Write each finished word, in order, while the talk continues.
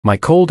My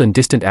cold and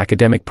distant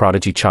academic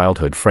prodigy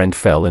childhood friend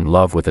fell in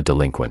love with a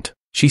delinquent.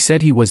 She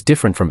said he was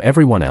different from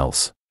everyone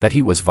else, that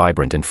he was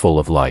vibrant and full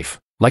of life,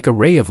 like a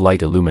ray of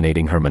light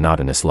illuminating her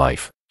monotonous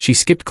life. She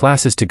skipped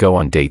classes to go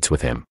on dates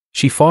with him.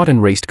 She fought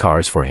and raced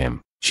cars for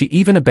him. She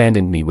even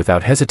abandoned me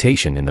without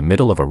hesitation in the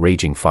middle of a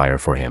raging fire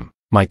for him.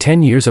 My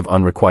 10 years of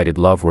unrequited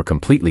love were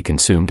completely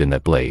consumed in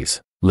that blaze.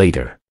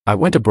 Later, I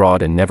went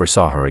abroad and never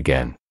saw her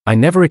again. I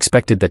never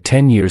expected that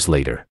 10 years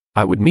later,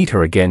 I would meet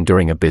her again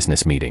during a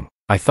business meeting.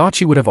 I thought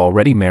she would have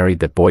already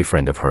married that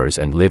boyfriend of hers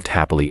and lived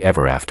happily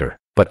ever after.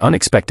 But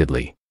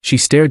unexpectedly, she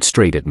stared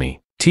straight at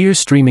me, tears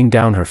streaming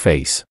down her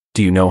face.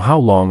 Do you know how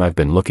long I've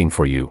been looking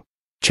for you?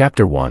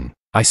 Chapter 1.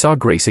 I saw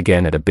Grace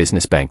again at a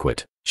business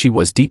banquet. She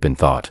was deep in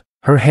thought,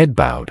 her head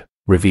bowed,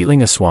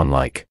 revealing a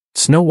swan-like,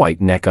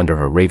 snow-white neck under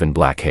her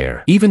raven-black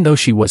hair. Even though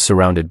she was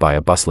surrounded by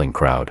a bustling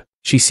crowd,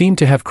 she seemed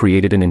to have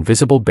created an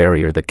invisible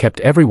barrier that kept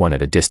everyone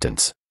at a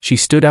distance. She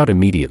stood out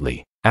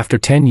immediately. After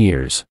 10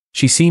 years,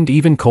 she seemed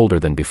even colder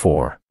than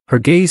before, her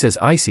gaze as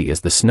icy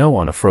as the snow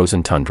on a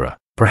frozen tundra.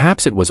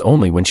 Perhaps it was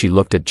only when she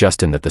looked at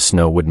Justin that the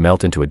snow would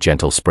melt into a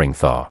gentle spring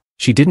thaw.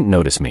 She didn't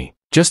notice me,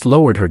 just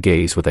lowered her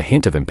gaze with a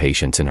hint of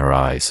impatience in her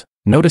eyes.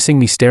 Noticing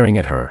me staring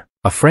at her,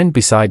 a friend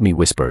beside me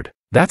whispered,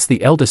 "That's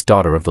the eldest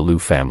daughter of the Liu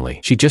family.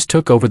 She just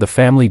took over the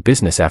family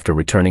business after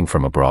returning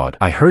from abroad.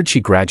 I heard she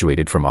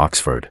graduated from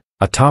Oxford,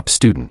 a top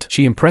student.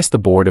 She impressed the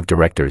board of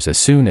directors as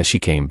soon as she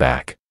came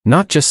back.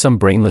 Not just some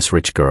brainless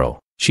rich girl,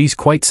 she's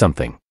quite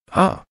something."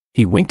 Ah.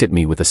 He winked at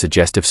me with a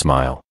suggestive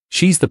smile.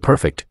 "She's the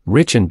perfect,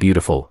 rich and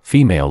beautiful,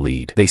 female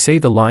lead. They say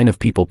the line of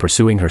people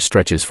pursuing her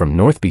stretches from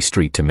Northby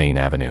Street to Main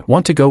Avenue.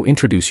 Want to go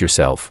introduce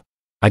yourself?"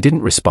 I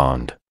didn't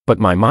respond, but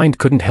my mind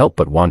couldn't help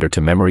but wander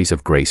to memories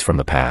of Grace from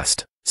the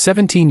past.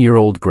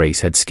 17-year-old Grace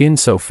had skin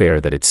so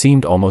fair that it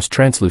seemed almost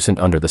translucent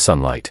under the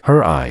sunlight.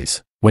 Her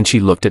eyes, when she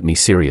looked at me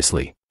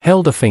seriously,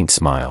 held a faint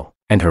smile,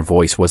 and her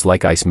voice was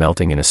like ice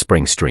melting in a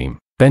spring stream.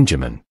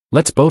 "Benjamin,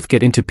 let's both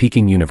get into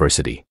Peking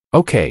University."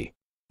 Okay.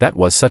 That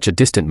was such a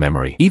distant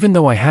memory. Even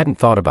though I hadn't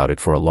thought about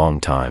it for a long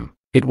time,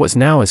 it was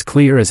now as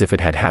clear as if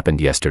it had happened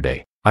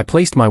yesterday. I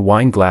placed my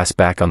wine glass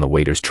back on the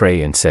waiter's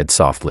tray and said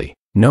softly,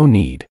 "No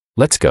need,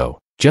 let's go."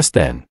 Just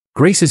then,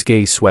 Grace's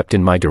gaze swept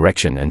in my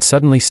direction and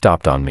suddenly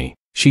stopped on me.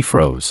 She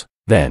froze.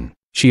 Then,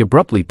 she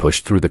abruptly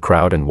pushed through the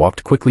crowd and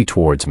walked quickly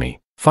towards me,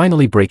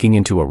 finally breaking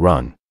into a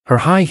run,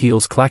 her high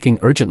heels clacking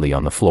urgently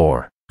on the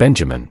floor.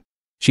 "Benjamin,"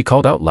 she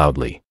called out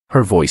loudly,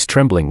 her voice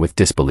trembling with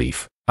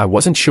disbelief. I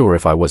wasn't sure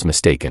if I was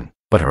mistaken,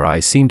 but her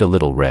eyes seemed a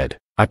little red.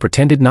 I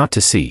pretended not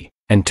to see,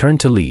 and turned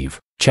to leave.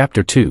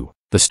 Chapter 2.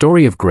 The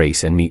story of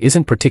Grace and me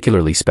isn't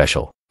particularly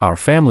special. Our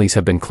families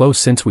have been close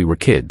since we were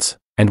kids,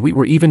 and we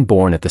were even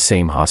born at the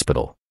same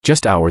hospital,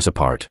 just hours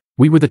apart.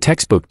 We were the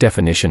textbook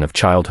definition of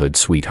childhood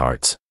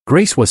sweethearts.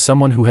 Grace was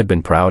someone who had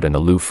been proud and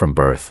aloof from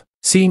birth,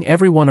 seeing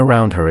everyone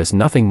around her as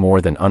nothing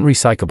more than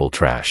unrecyclable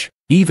trash.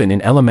 Even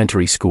in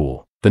elementary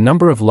school, the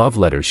number of love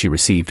letters she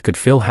received could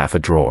fill half a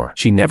drawer.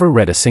 She never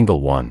read a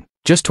single one,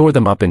 just tore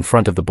them up in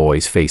front of the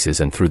boys'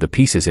 faces and threw the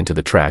pieces into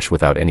the trash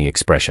without any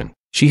expression.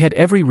 She had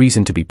every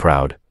reason to be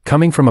proud,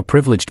 coming from a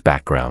privileged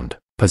background,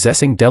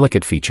 possessing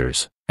delicate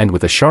features, and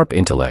with a sharp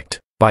intellect.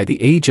 By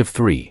the age of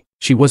 3,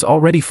 she was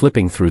already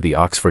flipping through the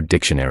Oxford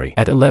Dictionary.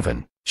 At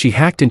 11, she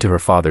hacked into her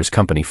father's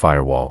company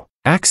firewall,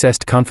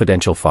 accessed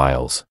confidential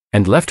files,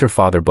 and left her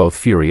father both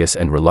furious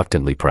and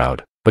reluctantly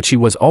proud. But she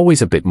was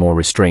always a bit more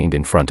restrained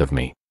in front of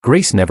me.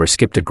 Grace never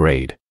skipped a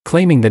grade,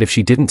 claiming that if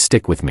she didn't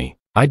stick with me,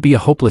 I'd be a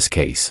hopeless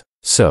case.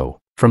 So,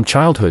 from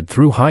childhood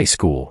through high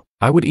school,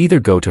 I would either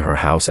go to her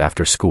house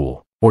after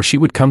school, or she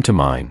would come to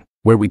mine,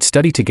 where we'd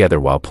study together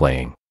while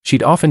playing.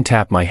 She'd often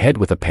tap my head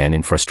with a pen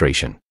in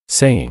frustration,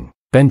 saying,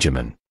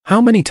 "Benjamin,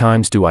 how many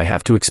times do I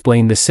have to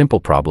explain this simple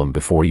problem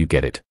before you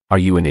get it? Are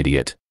you an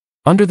idiot?"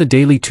 Under the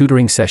daily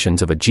tutoring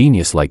sessions of a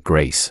genius like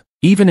Grace,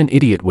 even an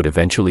idiot would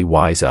eventually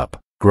wise up.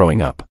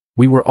 Growing up,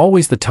 we were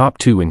always the top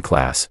 2 in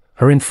class,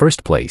 her in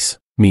first place,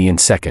 me in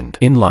second.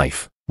 In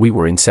life, we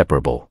were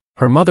inseparable.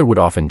 Her mother would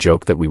often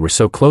joke that we were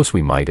so close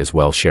we might as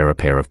well share a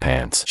pair of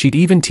pants. She'd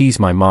even tease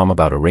my mom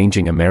about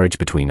arranging a marriage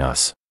between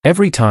us.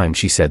 Every time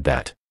she said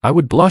that, I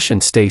would blush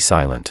and stay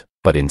silent,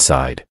 but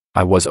inside,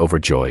 I was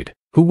overjoyed.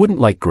 Who wouldn't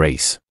like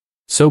Grace?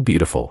 So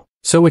beautiful,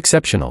 so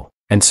exceptional,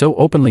 and so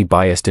openly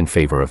biased in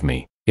favor of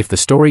me. If the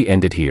story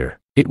ended here,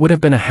 it would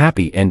have been a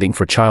happy ending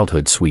for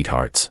childhood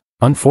sweethearts.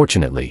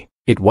 Unfortunately,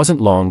 it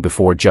wasn't long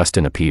before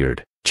Justin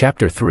appeared.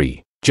 Chapter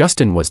 3.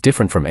 Justin was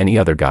different from any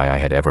other guy I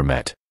had ever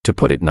met. To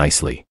put it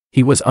nicely,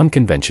 he was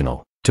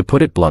unconventional. To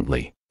put it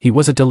bluntly, he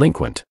was a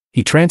delinquent.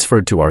 He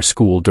transferred to our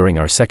school during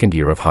our second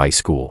year of high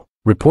school,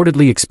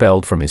 reportedly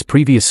expelled from his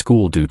previous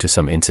school due to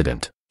some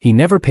incident. He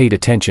never paid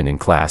attention in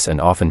class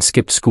and often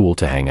skipped school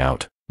to hang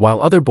out,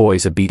 while other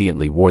boys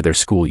obediently wore their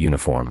school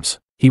uniforms.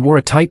 He wore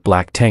a tight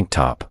black tank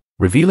top,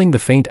 revealing the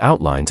faint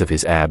outlines of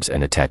his abs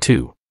and a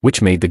tattoo,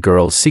 which made the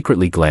girls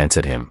secretly glance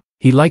at him.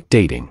 He liked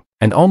dating,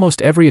 and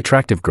almost every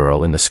attractive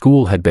girl in the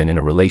school had been in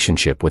a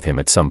relationship with him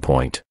at some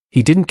point.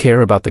 He didn't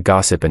care about the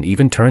gossip and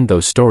even turned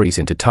those stories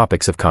into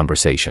topics of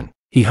conversation.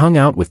 He hung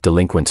out with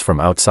delinquents from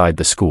outside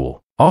the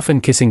school,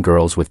 often kissing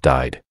girls with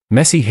dyed,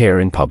 messy hair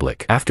in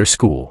public. After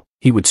school,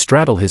 he would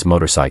straddle his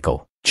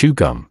motorcycle, chew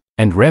gum,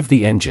 and rev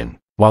the engine,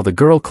 while the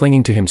girl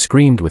clinging to him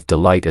screamed with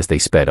delight as they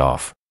sped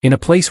off. In a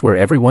place where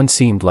everyone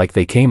seemed like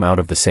they came out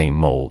of the same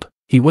mold,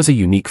 he was a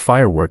unique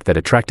firework that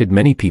attracted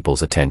many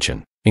people's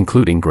attention,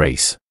 including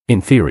Grace.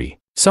 In theory,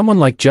 someone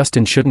like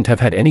Justin shouldn't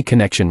have had any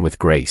connection with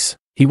Grace.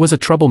 He was a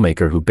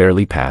troublemaker who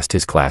barely passed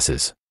his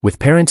classes, with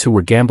parents who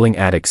were gambling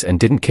addicts and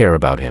didn't care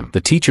about him. The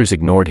teachers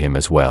ignored him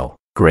as well.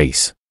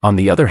 Grace, on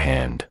the other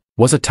hand,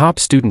 was a top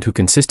student who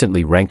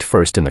consistently ranked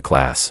first in the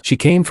class. She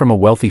came from a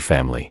wealthy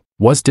family,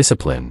 was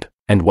disciplined,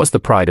 and was the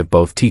pride of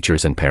both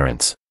teachers and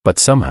parents. But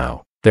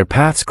somehow, their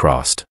paths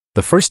crossed.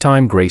 The first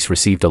time Grace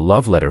received a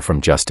love letter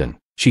from Justin,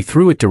 she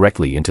threw it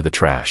directly into the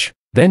trash.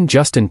 Then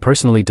Justin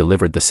personally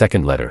delivered the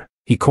second letter.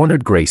 He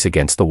cornered Grace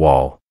against the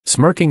wall,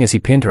 smirking as he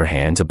pinned her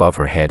hands above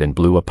her head and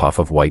blew a puff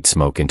of white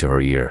smoke into her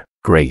ear.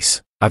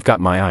 "Grace, I've got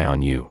my eye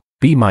on you.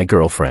 Be my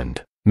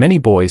girlfriend." Many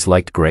boys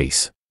liked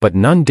Grace, but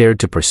none dared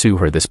to pursue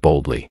her this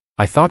boldly.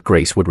 I thought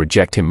Grace would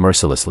reject him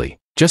mercilessly,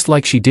 just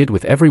like she did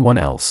with everyone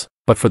else.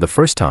 But for the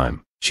first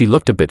time, she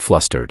looked a bit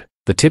flustered,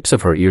 the tips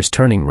of her ears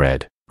turning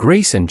red.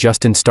 Grace and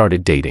Justin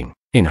started dating.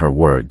 In her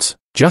words,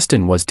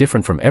 Justin was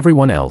different from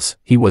everyone else.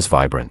 He was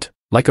vibrant,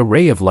 like a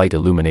ray of light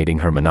illuminating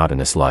her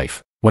monotonous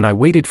life. When I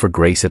waited for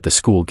Grace at the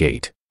school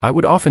gate, I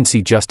would often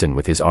see Justin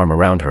with his arm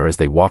around her as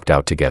they walked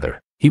out together.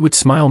 He would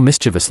smile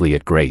mischievously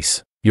at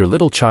Grace. "Your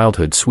little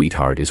childhood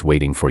sweetheart is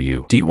waiting for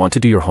you. Do you want to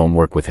do your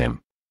homework with him?"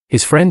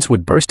 His friends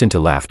would burst into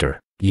laughter.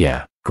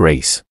 "Yeah,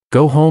 Grace,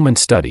 go home and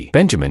study.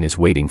 Benjamin is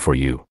waiting for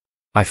you."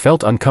 I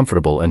felt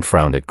uncomfortable and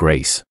frowned at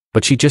Grace,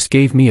 but she just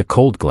gave me a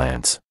cold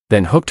glance,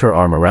 then hooked her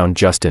arm around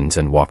Justin's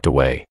and walked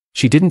away.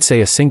 She didn't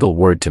say a single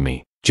word to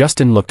me.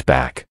 Justin looked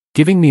back,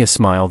 giving me a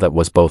smile that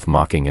was both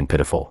mocking and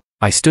pitiful.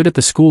 I stood at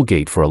the school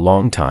gate for a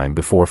long time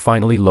before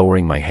finally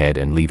lowering my head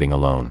and leaving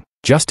alone.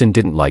 Justin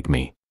didn't like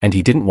me, and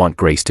he didn't want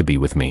Grace to be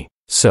with me.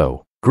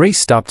 So, Grace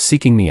stopped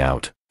seeking me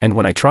out, and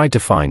when I tried to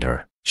find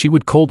her, she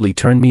would coldly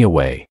turn me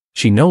away.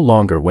 She no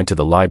longer went to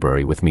the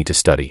library with me to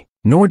study,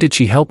 nor did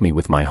she help me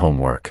with my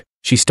homework.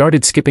 She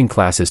started skipping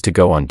classes to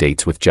go on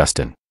dates with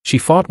Justin. She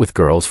fought with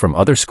girls from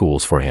other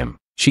schools for him.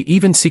 She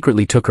even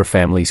secretly took her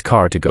family's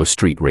car to go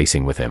street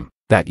racing with him.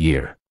 That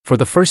year, for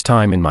the first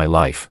time in my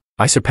life,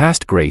 I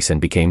surpassed Grace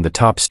and became the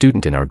top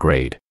student in our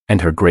grade,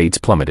 and her grades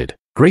plummeted.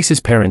 Grace's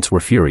parents were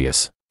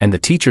furious, and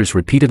the teachers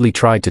repeatedly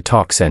tried to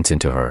talk sense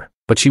into her,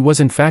 but she was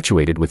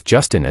infatuated with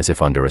Justin as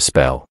if under a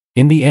spell.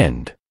 In the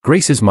end,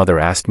 Grace's mother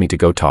asked me to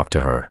go talk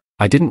to her.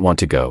 I didn't want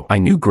to go. I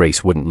knew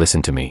Grace wouldn't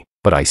listen to me,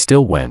 but I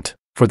still went.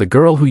 For the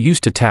girl who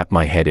used to tap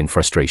my head in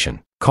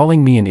frustration,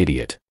 calling me an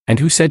idiot, and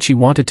who said she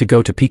wanted to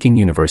go to Peking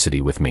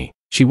University with me.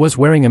 She was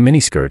wearing a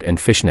miniskirt and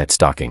fishnet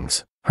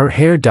stockings. Her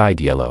hair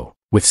dyed yellow,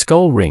 with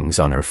skull rings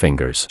on her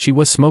fingers. She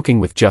was smoking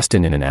with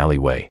Justin in an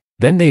alleyway.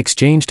 Then they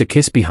exchanged a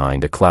kiss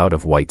behind a cloud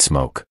of white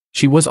smoke.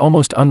 She was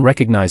almost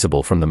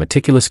unrecognizable from the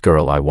meticulous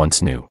girl I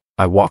once knew.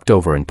 I walked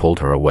over and pulled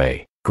her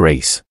away.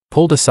 Grace,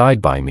 pulled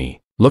aside by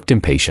me, looked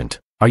impatient.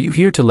 "Are you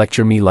here to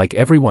lecture me like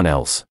everyone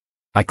else?"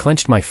 I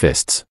clenched my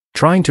fists,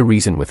 trying to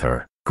reason with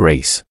her.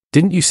 "Grace,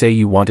 didn't you say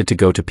you wanted to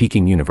go to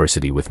Peking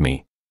University with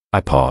me?"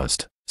 I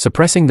paused,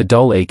 suppressing the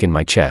dull ache in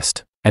my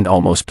chest, and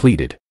almost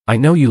pleaded. "I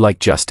know you like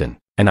Justin,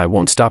 and I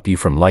won't stop you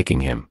from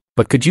liking him,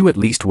 but could you at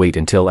least wait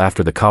until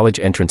after the college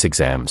entrance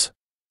exams?"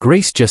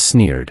 Grace just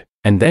sneered,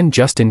 and then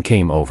Justin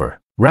came over,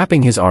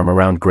 wrapping his arm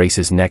around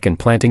Grace's neck and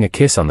planting a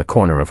kiss on the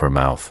corner of her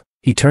mouth.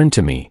 He turned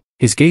to me,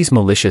 his gaze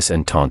malicious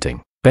and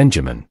taunting.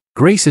 "Benjamin,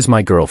 Grace is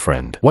my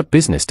girlfriend. What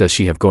business does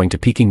she have going to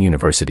Peking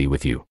University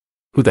with you?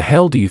 Who the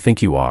hell do you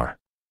think you are?"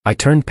 I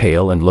turned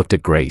pale and looked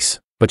at Grace,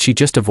 but she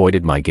just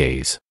avoided my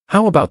gaze.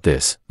 "How about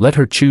this? Let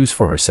her choose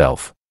for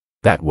herself.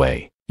 That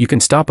way, you can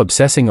stop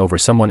obsessing over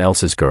someone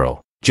else's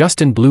girl."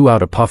 Justin blew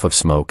out a puff of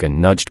smoke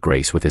and nudged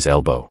Grace with his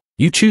elbow.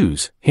 "You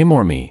choose, him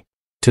or me."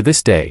 To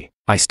this day,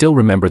 I still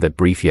remember that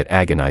brief yet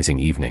agonizing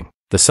evening.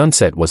 The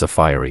sunset was a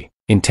fiery,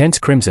 intense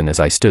crimson as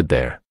I stood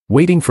there,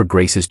 waiting for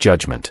Grace's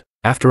judgment.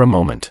 After a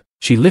moment,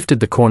 she lifted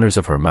the corners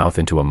of her mouth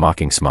into a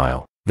mocking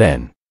smile.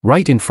 Then,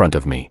 right in front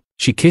of me,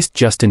 she kissed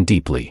Justin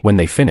deeply. When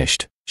they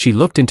finished, she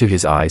looked into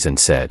his eyes and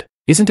said,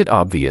 "Isn't it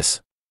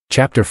obvious?"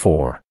 Chapter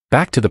 4.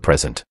 Back to the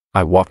present.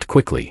 I walked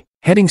quickly,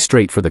 heading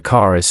straight for the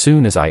car as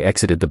soon as I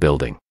exited the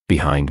building.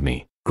 Behind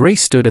me,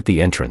 Grace stood at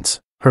the entrance,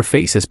 her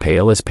face as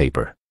pale as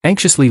paper,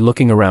 anxiously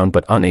looking around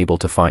but unable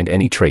to find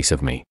any trace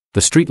of me.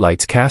 The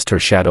streetlights cast her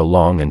shadow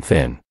long and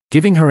thin,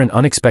 giving her an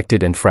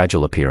unexpected and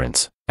fragile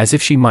appearance, as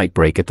if she might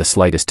break at the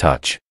slightest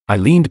touch. I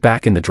leaned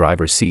back in the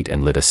driver's seat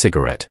and lit a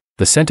cigarette.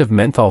 The scent of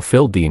menthol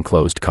filled the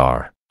enclosed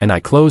car, and I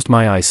closed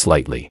my eyes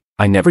slightly.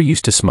 I never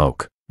used to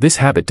smoke. This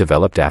habit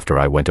developed after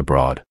I went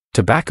abroad.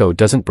 Tobacco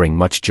doesn't bring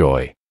much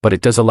joy, but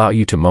it does allow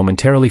you to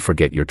momentarily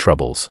forget your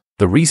troubles.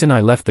 The reason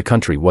I left the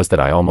country was that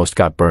I almost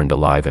got burned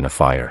alive in a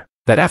fire.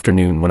 That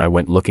afternoon when I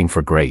went looking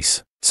for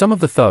Grace, some of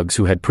the thugs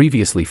who had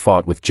previously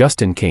fought with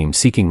Justin came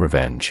seeking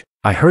revenge.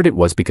 I heard it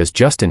was because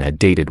Justin had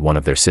dated one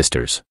of their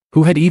sisters,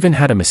 who had even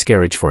had a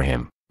miscarriage for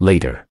him.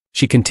 Later,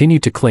 she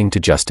continued to cling to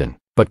Justin,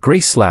 but But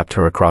Grace slapped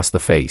her across the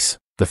face.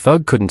 The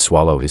thug couldn't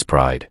swallow his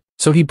pride,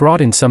 so he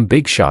brought in some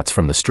big shots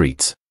from the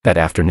streets. That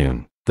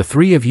afternoon, the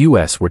three of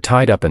us were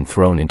tied up and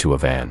thrown into a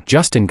van.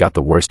 Justin got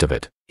the worst of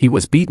it. He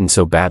was beaten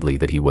so badly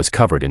that he was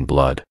covered in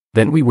blood.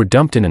 Then we were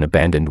dumped in an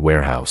abandoned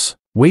warehouse,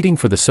 waiting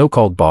for the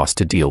so-called boss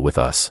to deal with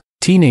us.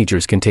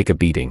 Teenagers can take a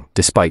beating,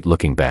 despite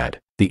looking bad.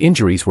 The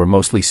injuries were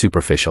mostly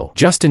superficial.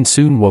 Justin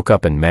soon woke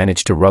up and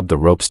managed to rub the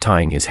ropes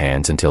tying his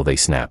hands until they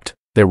snapped.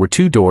 There were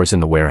 2 doors in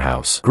the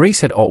warehouse.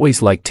 Grace had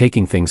always liked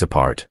taking things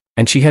apart,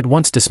 and she had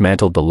once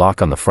dismantled the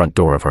lock on the front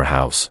door of her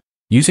house.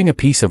 Using a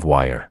piece of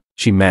wire,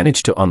 she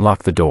managed to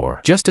unlock the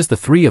door just as the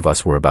 3 of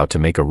us were about to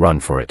make a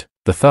run for it.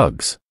 The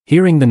thugs,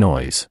 hearing the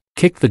noise,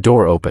 kicked the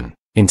door open.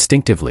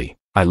 Instinctively,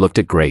 I looked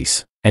at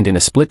Grace, and in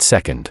a split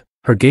second,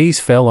 her gaze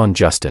fell on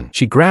Justin.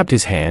 She grabbed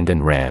his hand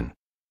and ran.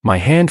 My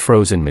hand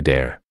froze in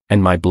midair,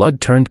 and my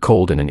blood turned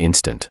cold in an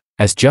instant.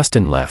 As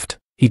Justin left,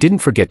 he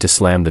didn't forget to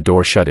slam the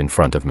door shut in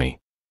front of me.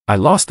 I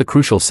lost the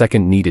crucial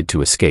second needed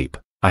to escape.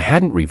 I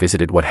hadn't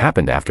revisited what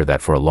happened after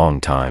that for a long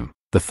time.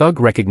 The thug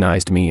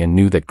recognized me and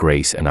knew that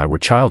Grace and I were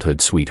childhood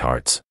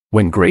sweethearts.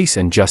 When Grace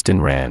and Justin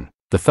ran,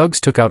 the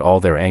thugs took out all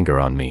their anger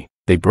on me.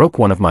 They broke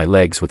one of my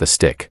legs with a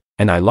stick,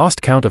 and I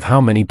lost count of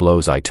how many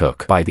blows I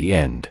took. By the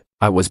end,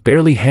 I was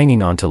barely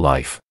hanging on to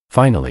life.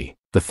 Finally,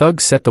 the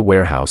thugs set the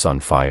warehouse on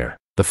fire.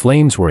 The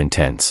flames were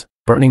intense,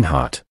 burning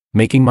hot,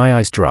 making my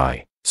eyes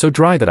dry, so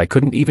dry that I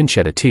couldn't even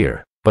shed a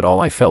tear, but all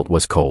I felt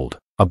was cold,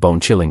 a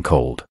bone-chilling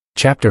cold.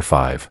 Chapter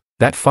 5.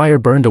 That fire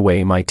burned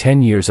away my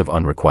 10 years of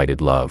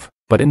unrequited love.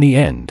 But in the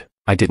end,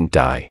 I didn't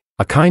die.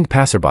 A kind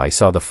passerby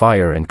saw the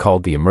fire and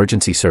called the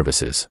emergency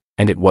services,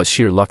 and it was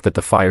sheer luck that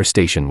the fire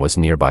station was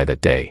nearby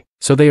that day,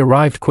 so they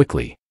arrived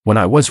quickly. When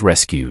I was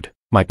rescued,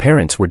 my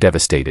parents were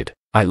devastated.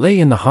 I lay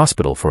in the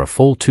hospital for a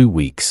full 2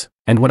 weeks,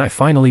 and when I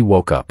finally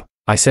woke up,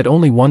 I said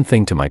only one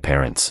thing to my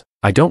parents: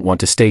 I don't want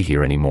to stay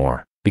here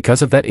anymore.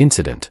 Because of that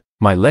incident,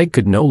 my leg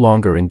could no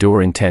longer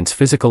endure intense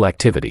physical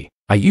activity.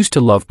 I used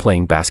to love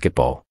playing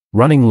basketball,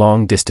 running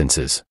long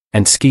distances,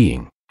 and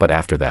skiing, but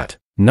after that,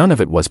 none of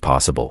it was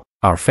possible.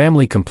 Our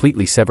family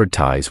completely severed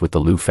ties with the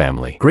Liu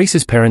family.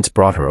 Grace's parents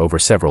brought her over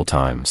several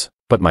times,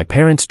 but my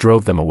parents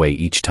drove them away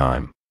each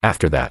time.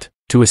 After that,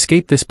 to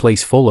escape this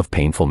place full of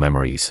painful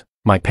memories,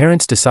 my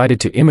parents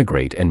decided to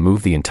immigrate and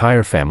move the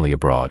entire family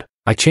abroad.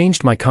 I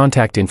changed my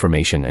contact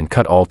information and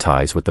cut all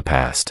ties with the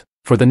past.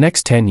 For the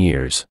next 10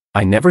 years,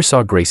 I never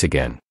saw Grace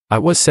again. I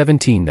was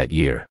 17 that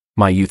year.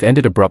 My youth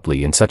ended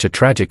abruptly in such a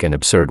tragic and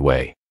absurd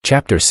way.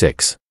 Chapter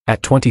 6.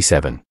 At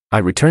 27. I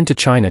returned to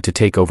China to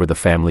take over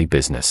the family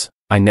business.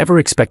 I never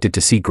expected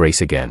to see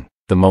Grace again.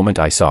 The moment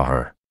I saw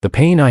her, the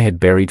pain I had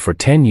buried for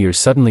 10 years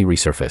suddenly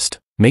resurfaced,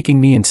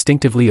 making me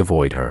instinctively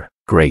avoid her.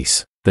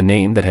 Grace, the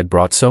name that had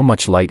brought so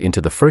much light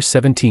into the first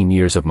 17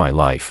 years of my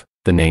life,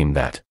 the name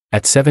that,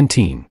 at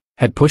 17,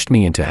 had pushed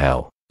me into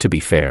hell. To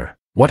be fair,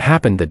 what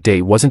happened that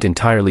day wasn't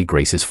entirely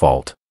Grace's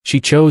fault. She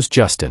chose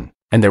Justin,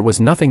 and there was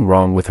nothing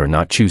wrong with her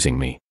not choosing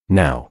me.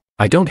 Now,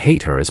 I don't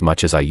hate her as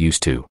much as I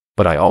used to,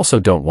 but I also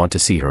don't want to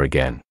see her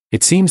again.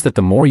 It seems that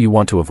the more you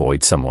want to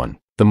avoid someone,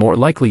 the more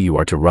likely you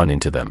are to run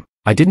into them.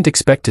 I didn't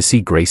expect to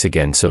see Grace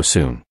again so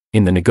soon.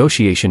 In the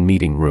negotiation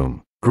meeting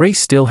room, Grace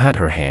still had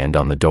her hand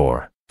on the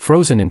door,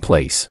 frozen in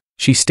place.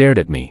 She stared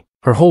at me,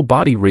 her whole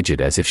body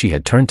rigid as if she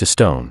had turned to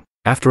stone.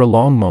 After a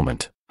long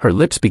moment, her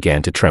lips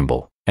began to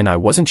tremble, and I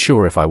wasn't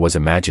sure if I was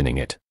imagining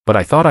it, but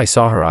I thought I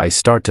saw her eyes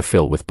start to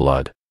fill with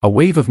blood. A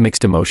wave of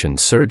mixed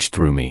emotions surged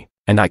through me,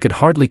 and I could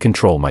hardly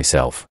control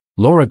myself.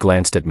 Laura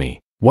glanced at me.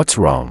 "What's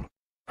wrong?"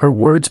 Her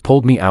words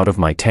pulled me out of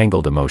my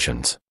tangled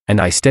emotions,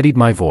 and I steadied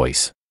my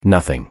voice.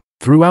 "Nothing."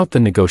 Throughout the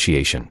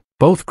negotiation,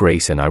 both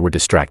Grace and I were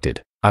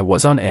distracted. I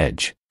was on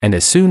edge, and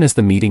as soon as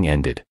the meeting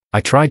ended,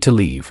 I tried to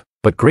leave,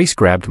 but Grace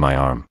grabbed my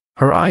arm.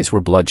 Her eyes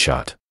were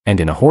bloodshot, and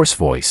in a hoarse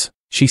voice,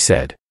 she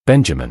said,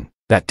 "Benjamin,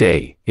 that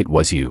day, it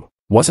was you,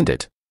 wasn't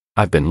it?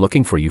 I've been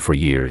looking for you for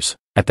years."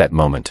 At that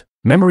moment,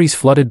 memories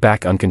flooded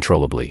back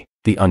uncontrollably.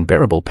 The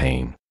unbearable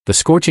pain, the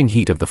scorching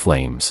heat of the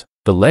flames,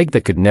 the leg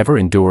that could never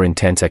endure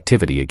intense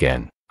activity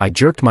again. I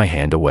jerked my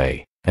hand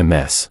away.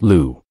 "Ms.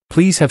 Liu,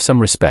 please have some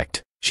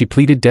respect," she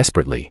pleaded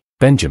desperately.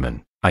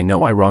 "Benjamin, I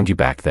know I wronged you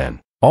back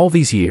then. All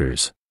these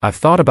years, I've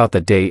thought about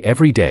that day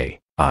every day."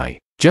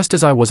 Just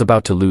as I was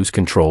about to lose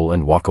control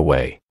and walk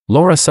away,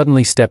 Laura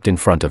suddenly stepped in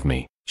front of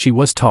me. She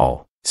was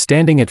tall,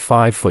 standing at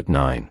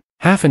 5'9",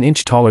 half an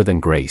inch taller than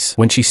Grace.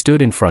 When she stood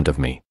in front of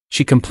me,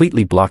 she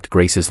completely blocked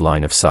Grace's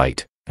line of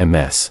sight.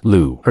 "Ms.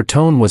 Liu." Her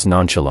tone was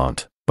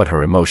nonchalant, but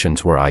her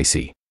emotions were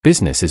icy.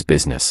 "Business is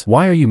business.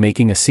 Why are you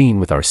making a scene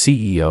with our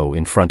CEO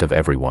in front of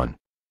everyone?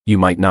 You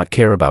might not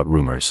care about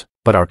rumors,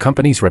 but our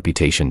company's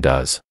reputation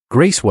does."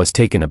 Grace was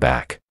taken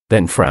aback,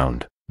 then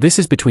frowned. "This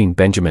is between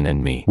Benjamin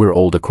and me. We're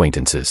old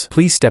acquaintances.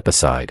 Please step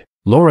aside."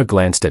 Laura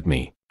glanced at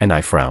me, and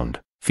I frowned,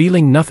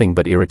 feeling nothing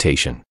but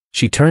irritation.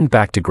 She turned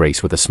back to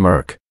Grace with a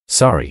smirk.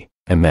 "Sorry,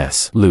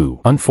 Ms. Liu.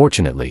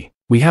 Unfortunately,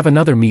 we have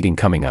another meeting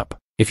coming up.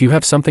 If you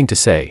have something to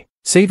say,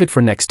 save it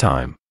for next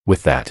time."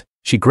 With that,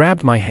 she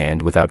grabbed my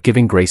hand without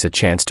giving Grace a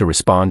chance to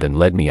respond and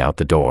led me out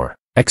the door.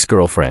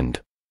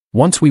 Ex-girlfriend.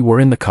 Once we were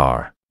in the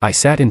car, I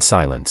sat in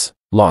silence,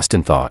 lost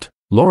in thought.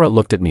 Laura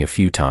looked at me a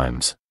few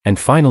times, and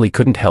finally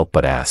couldn't help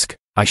but ask.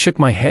 I shook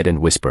my head and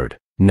whispered,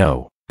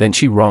 "No." "Then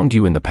she wronged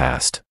you in the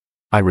past?"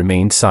 I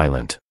remained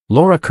silent.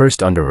 Laura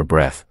cursed under her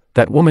breath.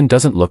 "That woman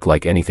doesn't look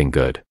like anything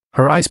good."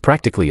 Her eyes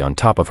practically on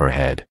top of her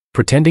head,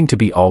 pretending to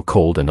be all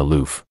cold and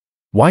aloof.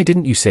 "Why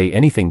didn't you say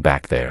anything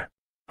back there?"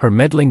 Her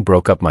meddling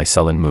broke up my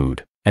sullen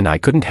mood, and I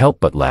couldn't help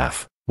but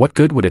laugh. What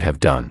good would it have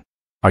done?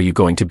 "Are you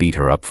going to beat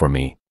her up for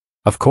me?"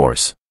 "Of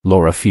course,"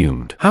 Laura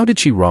fumed. "How did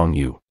she wrong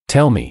you?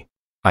 Tell me."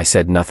 I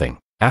said nothing.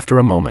 After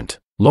a moment,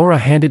 Laura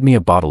handed me a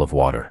bottle of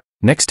water.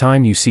 "Next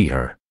time you see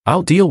her,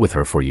 I'll deal with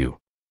her for you."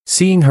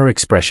 Seeing her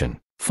expression,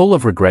 full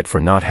of regret for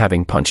not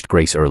having punched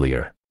Grace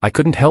earlier, I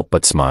couldn't help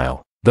but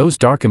smile. Those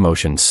dark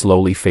emotions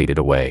slowly faded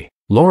away.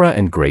 Laura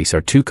and Grace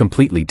are two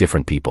completely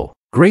different people.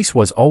 Grace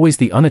was always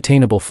the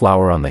unattainable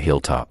flower on the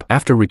hilltop.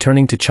 After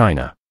returning to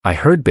China, I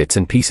heard bits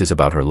and pieces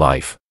about her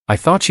life. I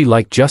thought she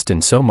liked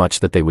Justin so much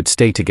that they would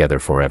stay together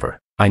forever.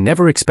 I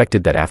never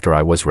expected that after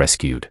I was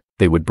rescued,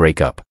 they would break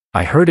up.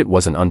 I heard it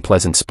was an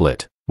unpleasant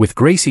split, with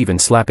Grace even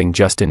slapping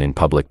Justin in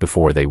public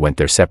before they went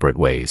their separate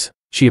ways.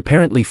 She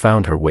apparently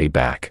found her way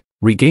back,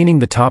 regaining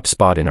the top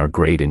spot in our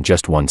grade in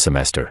just one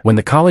semester. When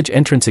the college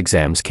entrance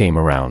exams came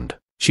around,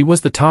 she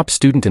was the top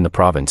student in the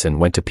province and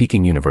went to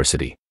Peking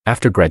University.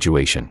 After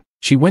graduation,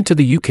 she went to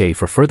the UK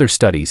for further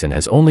studies and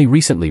has only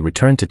recently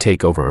returned to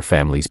take over her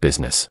family's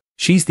business.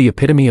 She's the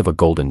epitome of a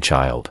golden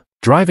child,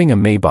 driving a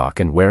Maybach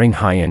and wearing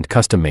high-end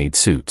custom-made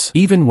suits.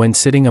 Even when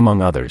sitting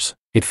among others,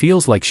 it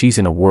feels like she's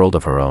in a world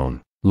of her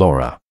own.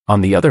 Laura,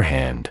 on the other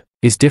hand,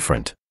 is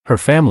different. Her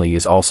family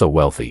is also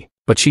wealthy,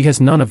 but she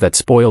has none of that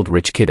spoiled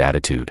rich kid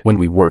attitude. When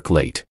we work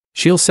late,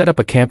 she'll set up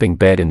a camping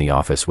bed in the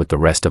office with the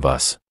rest of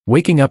us,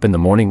 waking up in the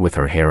morning with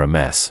her hair a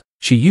mess.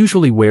 She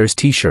usually wears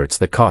t-shirts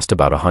that cost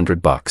about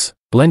 $100,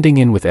 blending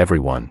in with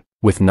everyone,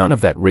 with none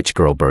of that rich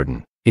girl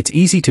burden. It's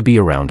easy to be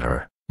around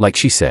her. Like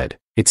she said,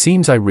 "It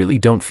seems I really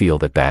don't feel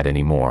that bad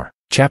anymore."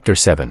 Chapter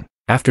 7.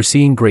 After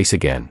seeing Grace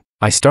again,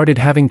 I started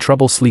having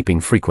trouble sleeping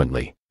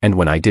frequently, and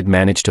when I did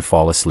manage to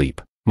fall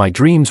asleep, my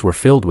dreams were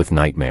filled with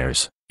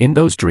nightmares. In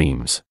those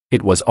dreams,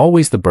 it was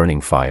always the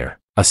burning fire,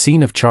 a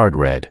scene of charred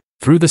red.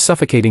 Through the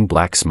suffocating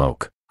black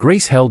smoke,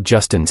 Grace held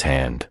Justin's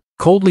hand,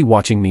 coldly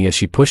watching me as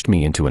she pushed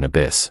me into an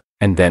abyss,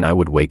 and then I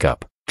would wake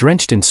up,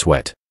 drenched in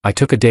sweat. I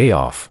took a day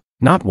off,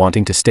 not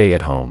wanting to stay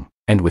at home,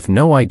 and with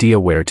no idea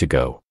where to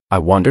go. I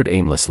wandered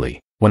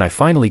aimlessly. When I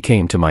finally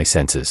came to my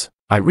senses,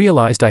 I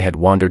realized I had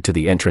wandered to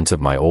the entrance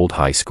of my old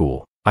high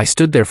school. I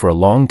stood there for a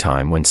long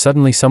time when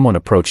suddenly someone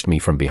approached me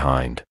from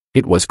behind.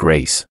 It was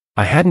Grace.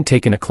 I hadn't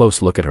taken a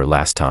close look at her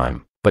last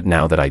time, but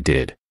now that I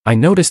did, I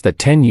noticed that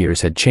 10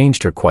 years had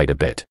changed her quite a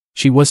bit.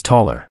 She was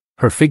taller.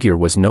 Her figure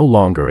was no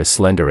longer as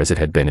slender as it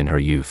had been in her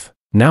youth,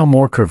 now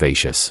more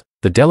curvaceous.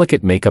 The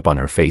delicate makeup on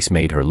her face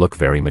made her look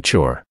very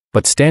mature,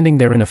 but standing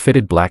there in a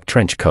fitted black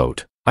trench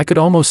coat, I could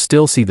almost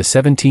still see the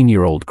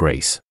 17-year-old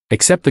Grace.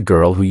 Except the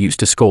girl who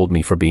used to scold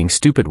me for being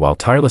stupid while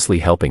tirelessly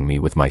helping me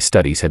with my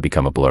studies had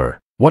become a blur.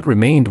 What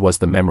remained was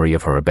the memory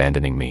of her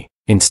abandoning me.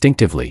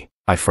 Instinctively,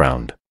 I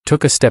frowned,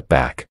 took a step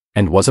back,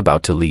 and was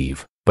about to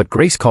leave, but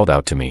Grace called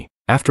out to me.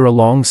 After a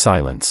long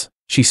silence,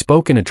 she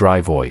spoke in a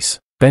dry voice.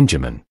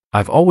 "Benjamin,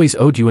 I've always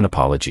owed you an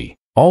apology.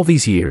 All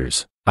these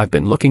years, I've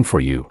been looking for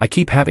you. I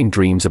keep having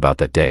dreams about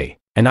that day,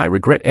 and I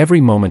regret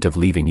every moment of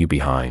leaving you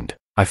behind."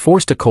 I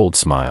forced a cold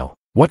smile.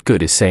 What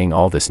good is saying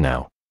all this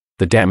now?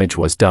 The damage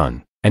was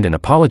done, and an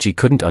apology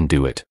couldn't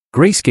undo it.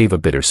 Grace gave a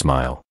bitter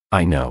smile.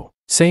 "I know.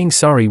 Saying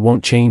sorry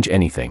won't change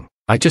anything.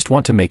 I just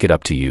want to make it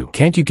up to you.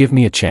 Can't you give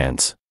me a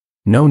chance?"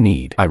 "No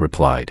need," I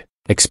replied,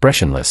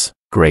 expressionless.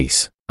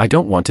 "Grace, I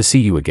don't want to see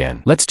you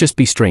again. Let's just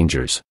be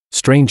strangers."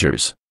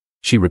 "Strangers?"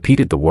 She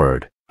repeated the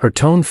word, her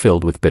tone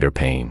filled with bitter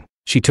pain.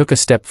 She took a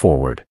step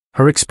forward,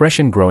 her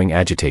expression growing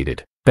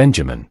agitated.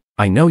 "Benjamin,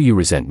 I know you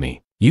resent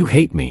me. You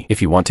hate me.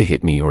 If you want to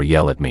hit me or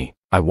yell at me,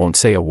 I won't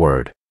say a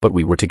word, but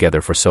we were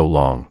together for so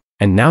long,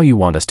 and now you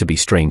want us to be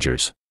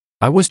strangers."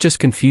 I was just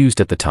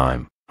confused at the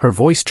time. Her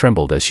voice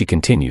trembled as she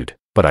continued,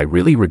 "But I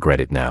really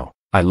regret it now."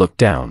 I looked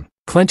down,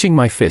 clenching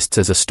my fists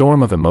as a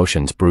storm of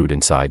emotions brewed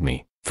inside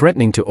me,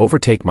 threatening to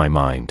overtake my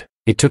mind.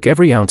 It took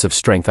every ounce of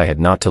strength I had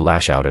not to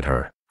lash out at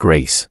her.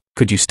 "Grace,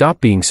 could you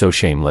stop being so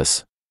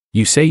shameless?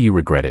 You say you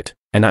regret it,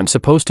 and I'm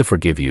supposed to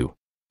forgive you.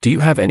 Do you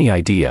have any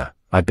idea?"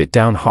 I bit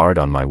down hard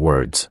on my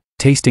words,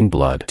 tasting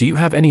blood. "Do you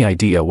have any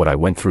idea what I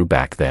went through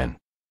back then?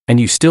 And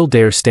you still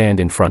dare stand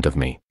in front of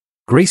me?"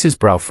 Grace's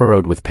brow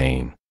furrowed with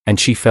pain, and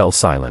she fell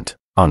silent.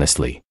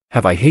 Honestly,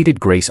 have I hated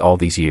Grace all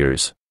these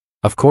years?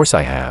 Of course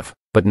I have,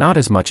 but not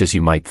as much as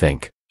you might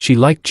think. She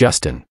liked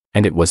Justin,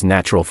 and it was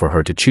natural for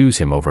her to choose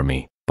him over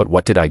me. But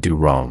what did I do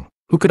wrong?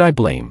 Who could I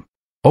blame?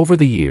 Over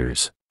the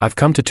years, I've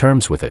come to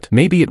terms with it.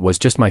 Maybe it was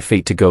just my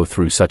fate to go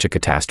through such a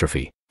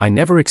catastrophe. I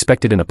never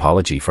expected an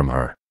apology from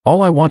her.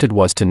 All I wanted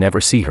was to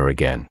never see her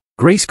again.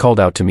 Grace called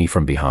out to me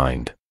from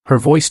behind, her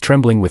voice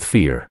trembling with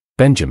fear.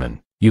 "Benjamin,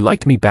 you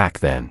liked me back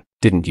then,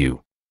 didn't you?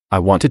 I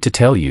wanted to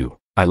tell you,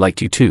 I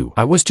liked you too.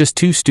 I was just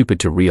too stupid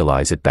to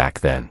realize it back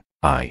then.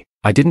 I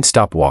didn't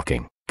stop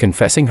walking."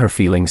 Confessing her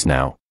feelings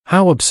now,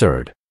 How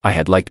absurd. I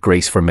had liked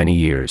Grace for many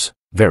years.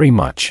 Very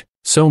much.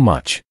 So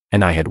much.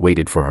 And I had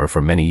waited for her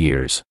for many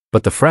years.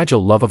 But the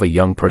fragile love of a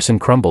young person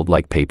crumbled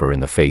like paper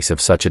in the face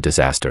of such a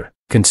disaster,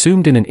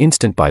 consumed in an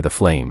instant by the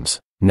flames.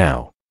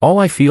 Now, all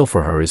I feel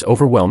for her is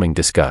overwhelming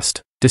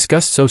disgust.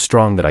 Disgust so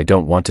strong that I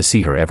don't want to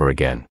see her ever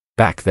again.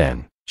 Back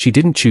then, she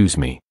didn't choose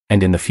me,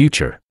 and in the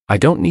future, I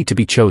don't need to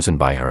be chosen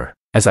by her.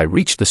 As I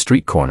reached the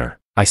street corner,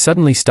 I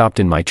suddenly stopped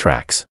in my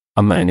tracks.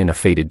 A man in a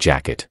faded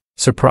jacket,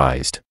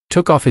 surprised,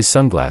 took off his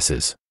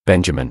sunglasses.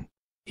 Benjamin.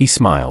 He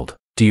smiled.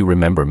 Do you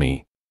remember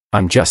me?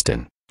 I'm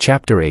Justin.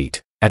 Chapter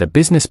 8. At a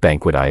business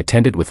banquet I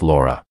attended with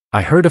Laura,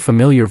 I heard a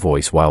familiar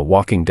voice while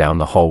walking down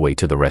the hallway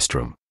to the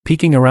restroom.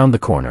 Peeking around the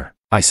corner,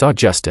 I saw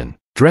Justin,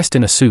 dressed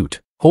in a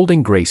suit,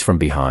 holding Grace from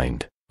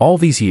behind. All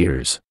these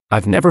years,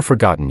 I've never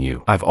forgotten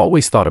you. I've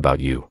always thought about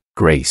you,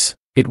 Grace.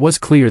 It was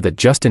clear that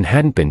Justin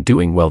hadn't been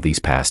doing well these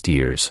past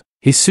years.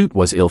 His suit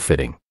was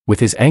ill-fitting, with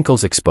his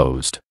ankles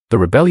exposed. The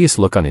rebellious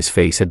look on his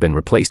face had been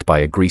replaced by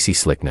a greasy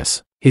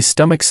slickness, his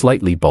stomach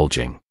slightly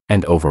bulging,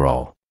 and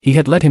overall, he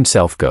had let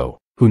himself go.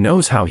 Who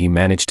knows how he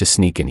managed to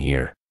sneak in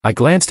here? I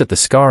glanced at the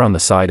scar on the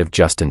side of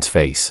Justin's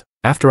face.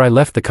 After I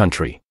left the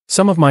country,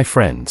 some of my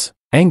friends,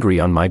 angry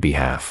on my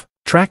behalf,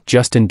 tracked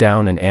Justin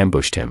down and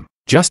ambushed him.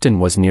 Justin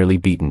was nearly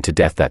beaten to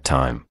death that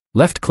time,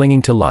 left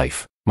clinging to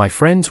life. My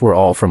friends were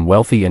all from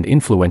wealthy and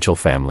influential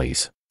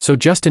families, so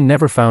Justin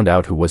never found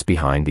out who was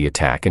behind the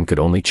attack and could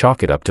only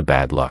chalk it up to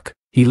bad luck.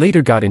 He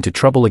later got into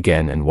trouble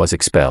again and was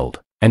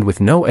expelled, and with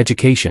no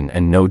education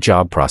and no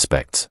job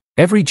prospects.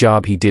 Every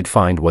job he did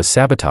find was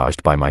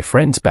sabotaged by my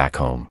friends back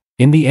home.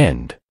 In the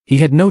end, he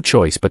had no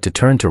choice but to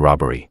turn to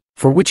robbery,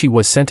 for which he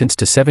was sentenced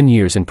to 7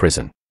 years in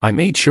prison. I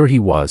made sure he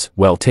was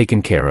well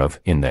taken care of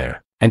in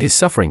there, and his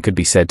suffering could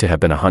be said to have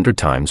been 100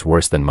 times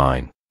worse than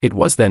mine. It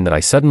was then that I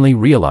suddenly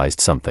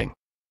realized something.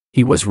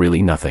 He was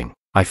really nothing.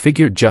 I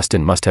figured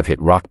Justin must have hit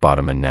rock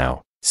bottom, and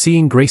now,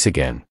 seeing Grace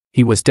again,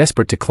 he was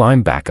desperate to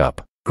climb back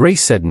up.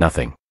 Grace said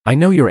nothing. I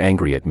know you're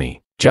angry at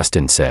me,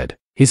 Justin said,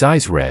 his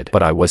eyes red.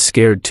 But I was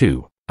scared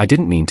too. I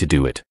didn't mean to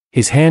do it.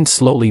 His hand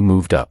slowly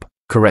moved up,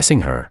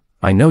 caressing her.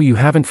 I know you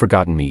haven't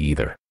forgotten me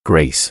either,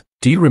 Grace.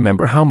 Do you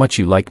remember how much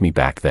you liked me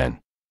back then?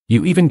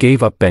 You even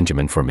gave up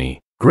Benjamin for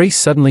me. Grace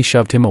suddenly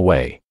shoved him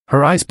away,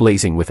 her eyes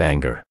blazing with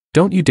anger.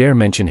 Don't you dare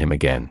mention him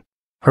again.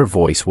 Her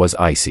voice was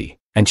icy,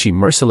 and she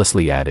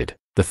mercilessly added,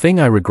 the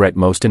thing I regret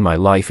most in my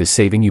life is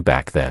saving you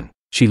back then.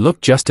 She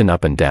looked Justin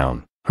up and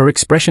down, her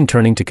expression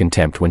turning to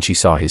contempt when she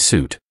saw his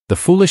suit. The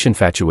foolish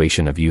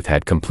infatuation of youth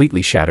had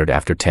completely shattered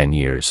after 10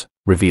 years.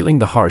 Revealing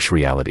the harsh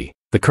reality.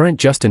 The current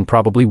Justin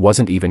probably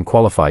wasn't even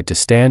qualified to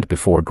stand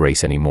before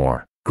Grace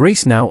anymore.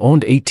 Grace now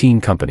owned 18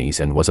 companies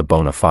and was a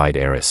bona fide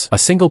heiress. A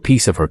single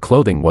piece of her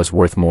clothing was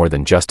worth more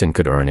than Justin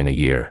could earn in a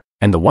year.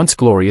 And the once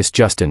glorious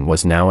Justin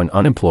was now an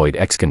unemployed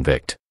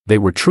ex-convict. They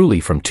were truly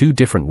from two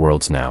different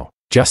worlds now.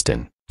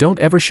 Justin, don't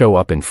ever show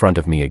up in front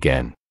of me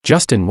again.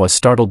 Justin was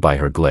startled by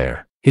her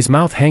glare, his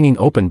mouth hanging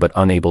open but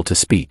unable to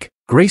speak.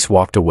 Grace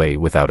walked away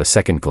without a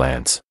second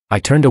glance. I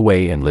turned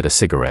away and lit a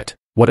cigarette.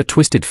 What a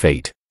twisted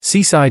fate.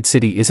 Seaside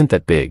City isn't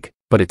that big,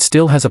 but it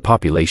still has a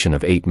population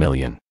of 8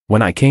 million.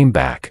 When I came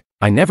back,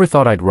 I never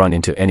thought I'd run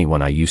into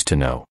anyone I used to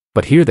know.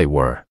 But here they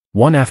were,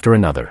 one after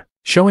another,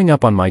 showing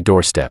up on my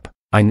doorstep.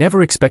 I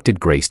never expected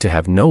Grace to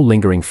have no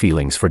lingering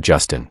feelings for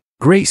Justin.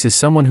 Grace is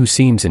someone who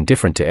seems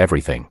indifferent to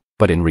everything,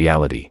 but in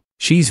reality,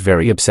 she's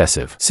very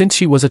obsessive. Since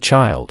she was a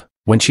child,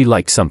 when she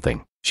liked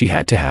something, she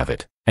had to have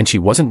it, and she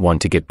wasn't one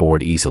to get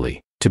bored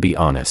easily. To be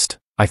honest,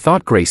 I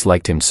thought Grace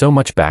liked him so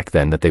much back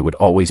then that they would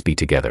always be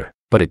together,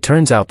 but it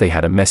turns out they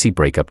had a messy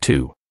breakup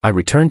too. I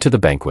returned to the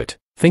banquet,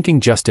 thinking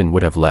Justin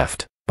would have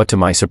left, but to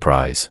my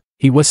surprise,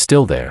 he was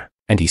still there,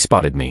 and he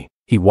spotted me.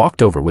 He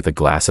walked over with a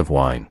glass of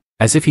wine,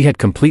 as if he had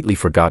completely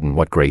forgotten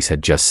what Grace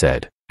had just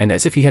said, and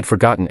as if he had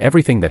forgotten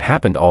everything that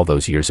happened all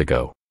those years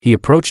ago. He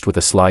approached with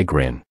a sly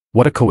grin.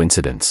 What a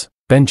coincidence.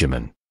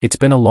 Benjamin, it's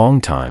been a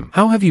long time.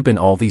 How have you been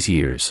all these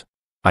years?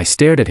 I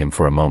stared at him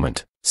for a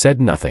moment, said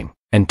nothing,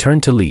 and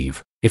turned to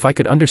leave. If I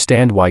could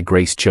understand why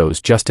Grace chose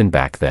Justin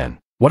back then,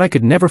 what I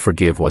could never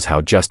forgive was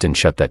how Justin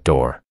shut that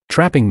door,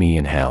 trapping me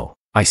in hell.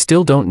 I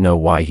still don't know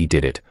why he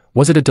did it.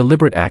 Was it a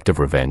deliberate act of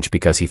revenge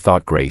because he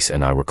thought Grace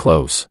and I were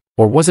close?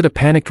 Or was it a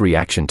panicked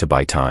reaction to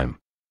buy time?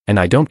 And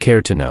I don't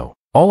care to know.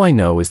 All I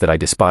know is that I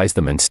despise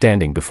the man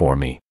standing before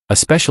me,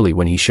 especially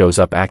when he shows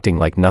up acting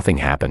like nothing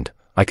happened.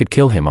 I could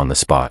kill him on the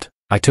spot.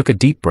 I took a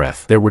deep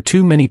breath. There were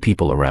too many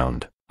people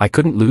around. I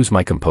couldn't lose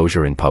my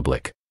composure in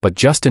public. But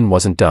Justin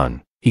wasn't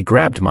done. He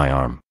grabbed my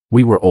arm.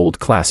 We were old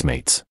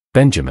classmates.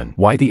 Benjamin,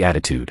 why the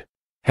attitude?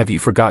 Have you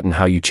forgotten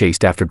how you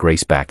chased after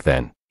Grace back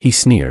then? He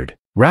sneered,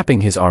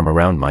 wrapping his arm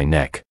around my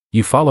neck.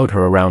 You followed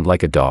her around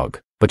like a dog,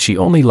 but she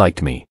only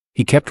liked me.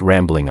 He kept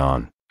rambling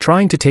on,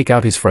 trying to take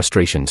out his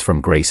frustrations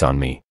from Grace on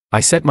me. I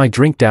set my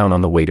drink down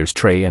on the waiter's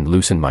tray and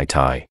loosened my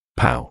tie.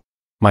 Pow.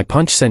 My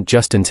punch sent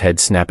Justin's head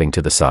snapping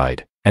to the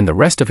side, and the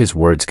rest of his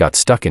words got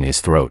stuck in his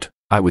throat.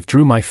 I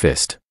withdrew my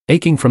fist,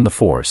 aching from the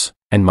force,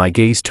 and my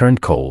gaze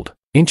turned cold.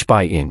 Inch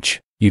by inch.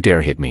 You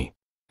dare hit me.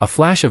 A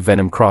flash of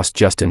venom crossed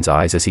Justin's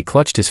eyes as he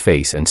clutched his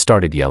face and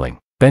started yelling,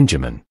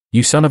 "Benjamin,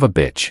 you son of a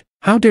bitch,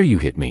 how dare you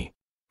hit me?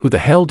 Who the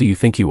hell do you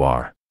think you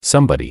are?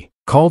 Somebody,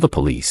 call the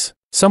police.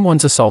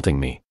 Someone's assaulting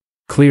me."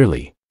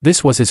 Clearly,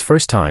 this was his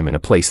first time in a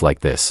place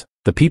like this.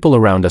 The people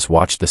around us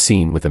watched the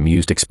scene with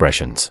amused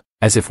expressions,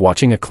 as if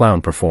watching a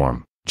clown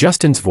perform.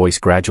 Justin's voice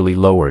gradually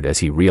lowered as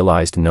he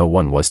realized no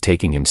one was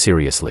taking him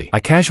seriously. I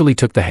casually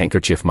took the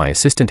handkerchief my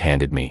assistant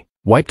handed me,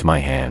 wiped my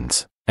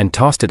hands, and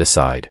tossed it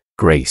aside.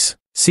 Grace,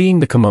 seeing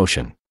the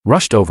commotion,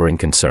 rushed over in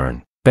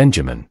concern.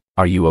 "Benjamin,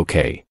 are you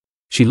okay?"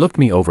 She looked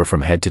me over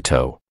from head to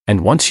toe,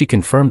 and once she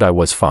confirmed I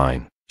was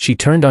fine, she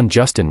turned on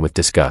Justin with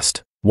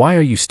disgust. "Why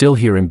are you still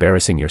here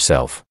embarrassing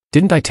yourself?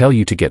 Didn't I tell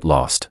you to get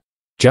lost?"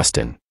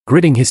 Justin,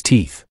 gritting his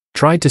teeth,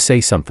 tried to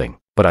say something,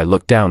 but I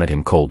looked down at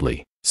him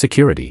coldly.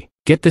 "Security,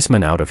 get this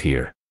man out of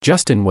here."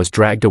 Justin was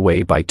dragged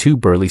away by two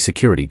burly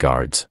security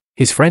guards.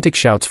 His frantic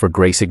shouts for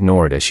Grace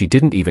ignored as she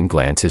didn't even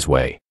glance his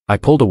way. I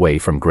pulled away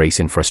from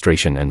Grace in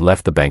frustration and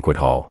left the banquet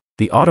hall.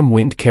 The autumn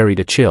wind carried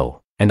a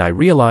chill, and I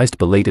realized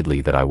belatedly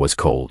that I was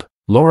cold.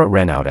 Laura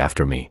ran out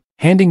after me,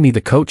 handing me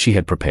the coat she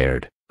had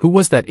prepared. "Who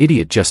was that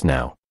idiot just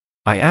now?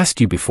 I asked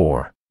you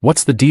before,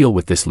 what's the deal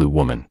with this Lou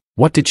woman?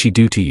 What did she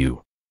do to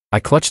you?" I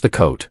clutched the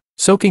coat,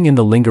 soaking in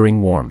the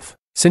lingering warmth.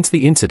 Since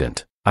the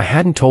incident, I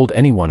hadn't told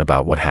anyone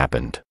about what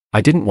happened.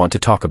 I didn't want to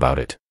talk about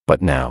it,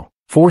 but now,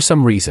 for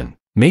some reason,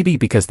 maybe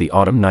because the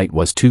autumn night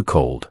was too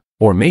cold,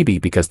 or maybe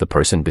because the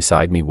person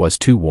beside me was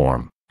too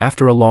warm,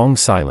 after a long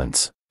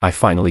silence, I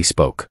finally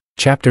spoke.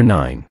 Chapter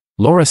 9.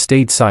 Laura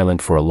stayed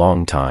silent for a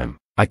long time.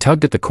 I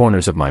tugged at the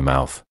corners of my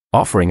mouth,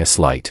 offering a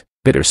slight,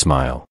 bitter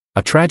smile.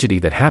 A tragedy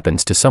that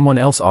happens to someone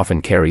else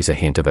often carries a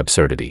hint of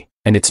absurdity,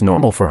 and it's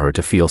normal for her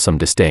to feel some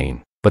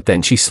disdain. But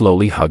then she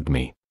slowly hugged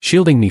me,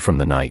 shielding me from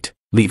the night,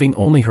 leaving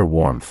only her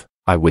warmth.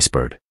 I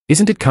whispered,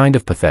 "Isn't it kind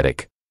of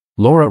pathetic?"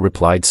 Laura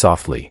replied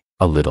softly,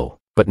 "A little,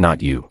 but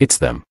not you. It's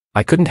them."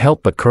 I couldn't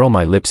help but curl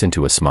my lips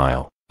into a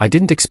smile. I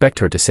didn't expect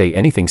her to say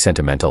anything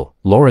sentimental.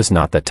 Laura's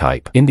not that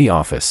type. In the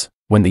office,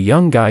 when the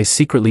young guys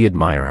secretly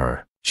admire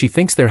her, she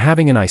thinks they're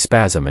having an eye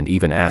spasm and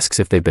even asks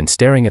if they've been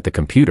staring at the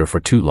computer for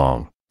too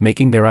long,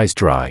 making their eyes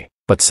dry.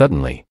 But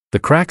suddenly, the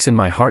cracks in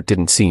my heart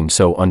didn't seem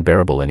so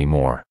unbearable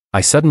anymore.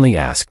 I suddenly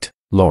asked,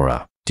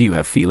 "Laura, do you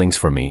have feelings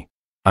for me?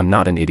 I'm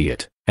not an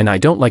idiot, and I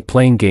don't like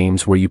playing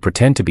games where you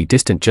pretend to be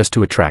distant just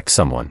to attract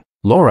someone.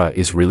 Laura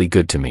is really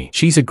good to me.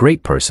 She's a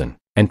great person,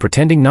 and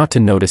pretending not to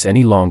notice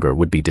any longer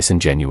would be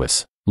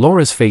disingenuous."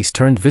 Laura's face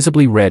turned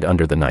visibly red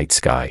under the night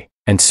sky,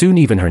 and soon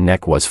even her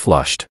neck was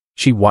flushed.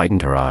 She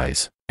widened her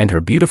eyes, and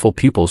her beautiful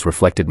pupils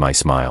reflected my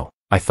smile.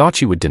 I thought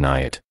she would deny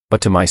it, but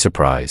to my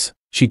surprise,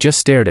 she just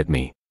stared at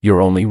me.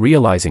 "You're only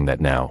realizing that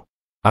now?"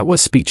 I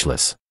was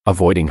speechless,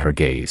 avoiding her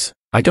gaze.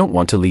 "I don't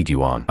want to lead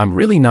you on. I'm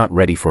really not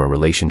ready for a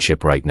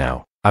relationship right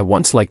now. I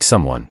once liked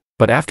someone,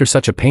 but after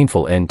such a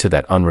painful end to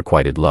that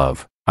unrequited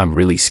love, I'm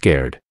really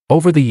scared.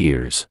 Over the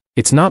years,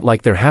 it's not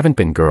like there haven't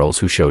been girls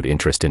who showed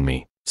interest in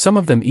me, some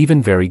of them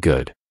even very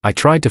good. I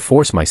tried to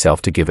force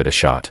myself to give it a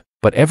shot,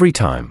 but every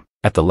time,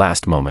 at the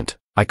last moment,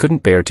 I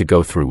couldn't bear to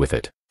go through with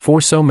it.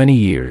 For so many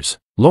years,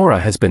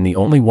 Laura has been the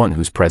only one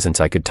whose presence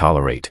I could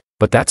tolerate,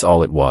 but that's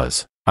all it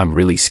was. I'm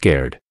really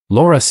scared."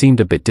 Laura seemed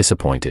a bit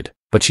disappointed,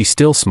 but she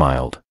still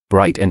smiled,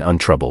 bright and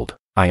untroubled.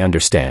 "I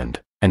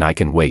understand, and I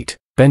can wait,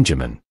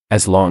 Benjamin,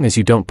 as long as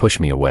you don't push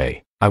me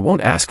away. I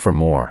won't ask for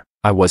more."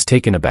 I was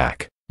taken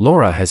aback.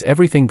 Laura has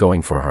everything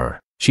going for her.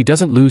 She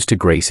doesn't lose to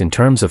Grace in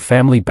terms of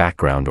family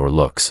background or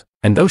looks,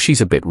 and though she's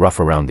a bit rough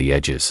around the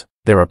edges,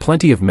 there are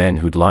plenty of men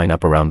who'd line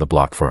up around the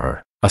block for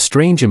her. A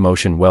strange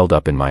emotion welled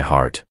up in my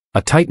heart,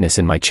 a tightness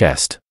in my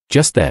chest.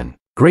 Just then,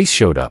 Grace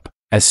showed up.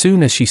 As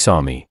soon as she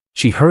saw me,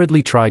 she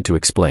hurriedly tried to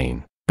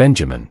explain.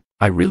 "Benjamin,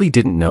 I really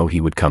didn't know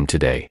he would come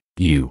today.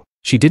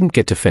 She didn't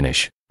get to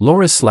finish.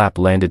 Laura's slap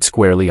landed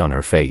squarely on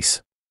her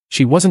face.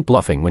 She wasn't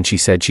bluffing when she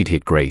said she'd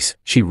hit Grace,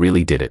 she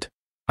really did it.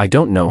 I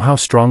don't know how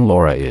strong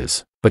Laura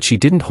is, but she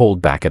didn't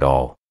hold back at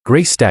all.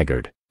 Grace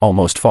staggered,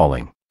 almost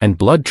falling, and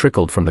blood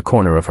trickled from the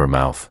corner of her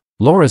mouth.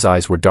 Laura's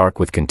eyes were dark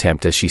with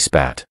contempt as she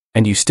spat.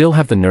 "And you still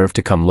have the nerve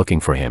to come looking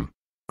for him?"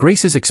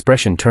 Grace's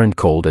expression turned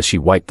cold as she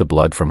wiped the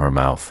blood from her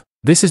mouth.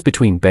 "This is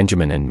between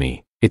Benjamin and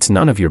me. It's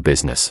none of your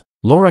business."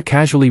 Laura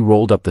casually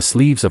rolled up the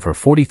sleeves of her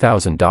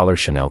 $40,000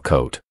 Chanel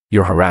coat.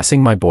 "You're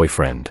harassing my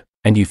boyfriend,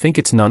 and you think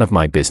it's none of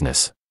my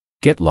business?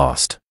 Get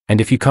lost, and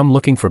if you come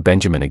looking for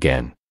Benjamin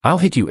again, I'll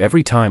hit you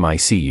every time I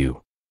see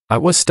you." I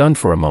was stunned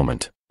for a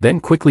moment, then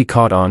quickly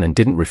caught on and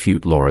didn't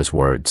refute Laura's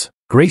words.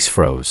 Grace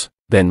froze,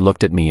 then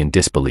looked at me in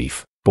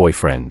disbelief.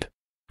 "Boyfriend?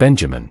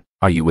 Benjamin,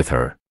 are you with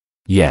her?"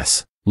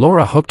 "Yes."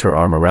 Laura hooked her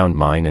arm around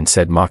mine and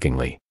said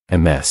mockingly,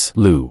 "MS,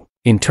 Lou.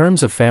 In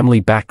terms of family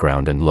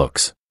background and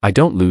looks, I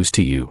don't lose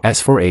to you.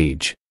 As for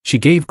age," she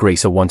gave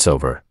Grace a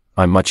once-over,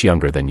 "I'm much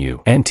younger than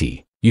you.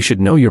 Auntie, you should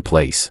know your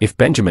place. If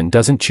Benjamin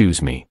doesn't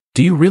choose me,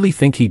 do you really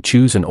think he'd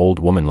choose an old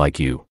woman like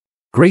you?"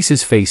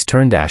 Grace's face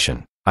turned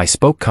ashen. I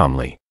spoke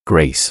calmly.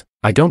 "Grace,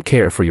 I don't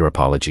care for your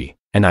apology,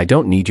 and I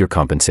don't need your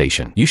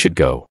compensation. You should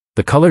go."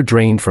 The color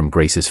drained from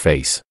Grace's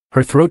face.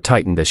 Her throat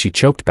tightened as she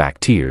choked back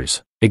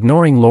tears.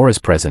 ignoring Laura's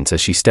presence as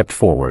she stepped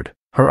forward,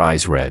 her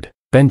eyes red.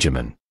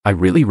 Benjamin, I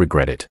really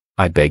regret it.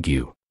 I beg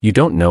you. You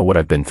don't know what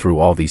I've been through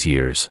all these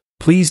years.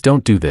 Please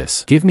don't do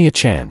this. Give me a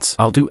chance.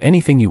 I'll do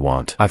anything you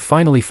want. I've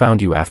finally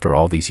found you after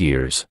all these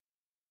years.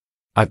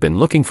 I've been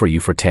looking for you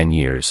for 10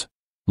 years.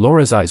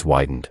 Laura's eyes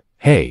widened.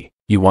 Hey,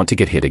 you want to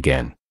get hit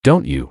again,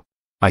 don't you?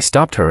 I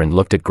stopped her and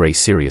looked at Grace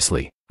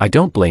seriously. I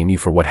don't blame you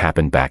for what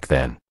happened back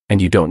then,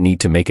 and you don't need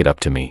to make it up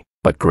to me.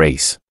 But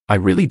Grace, I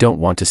really don't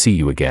want to see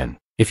you again.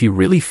 If you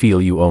really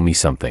feel you owe me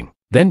something,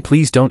 then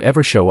please don't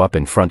ever show up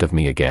in front of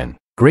me again.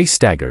 Grace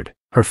staggered,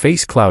 her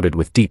face clouded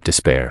with deep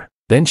despair.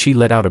 Then she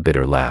let out a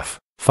bitter laugh.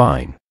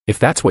 Fine, if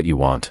that's what you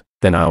want,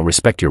 then I'll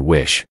respect your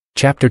wish.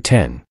 Chapter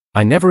 10.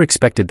 I never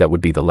expected that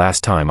would be the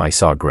last time I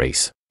saw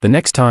Grace. The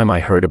next time I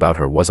heard about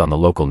her was on the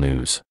local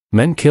news.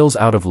 Men kills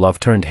out of love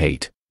turned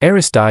hate.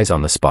 Heiress dies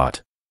on the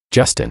spot.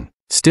 Justin,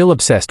 still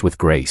obsessed with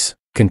Grace,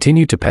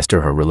 continued to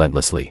pester her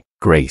relentlessly.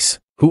 Grace,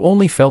 who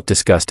only felt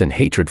disgust and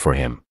hatred for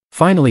him,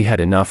 finally had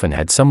enough and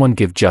had someone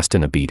give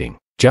Justin a beating.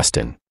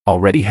 Justin,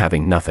 already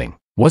having nothing,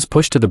 was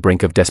pushed to the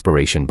brink of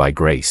desperation by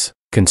Grace.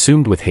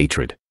 Consumed with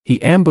hatred,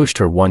 he ambushed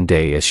her one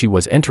day as she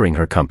was entering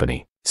her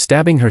company,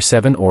 stabbing her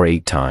 7 or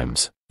 8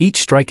 times, each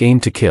strike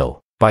aimed to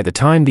kill. By the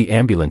time the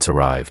ambulance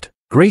arrived,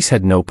 Grace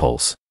had no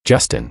pulse.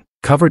 Justin,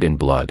 covered in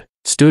blood,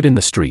 stood in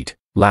the street,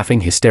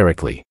 laughing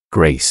hysterically.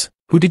 Grace,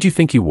 who did you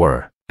think you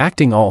were,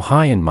 acting all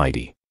high and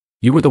mighty?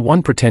 You were the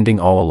one pretending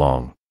all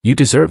along. You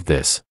deserved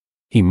this.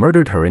 He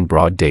murdered her in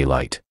broad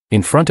daylight,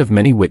 in front of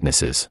many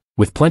witnesses,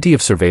 with plenty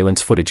of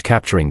surveillance footage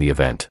capturing the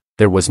event.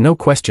 There was no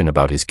question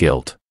about his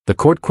guilt. The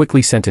court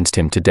quickly sentenced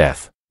him to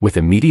death, with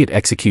immediate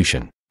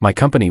execution. My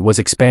company was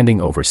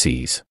expanding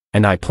overseas,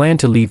 and I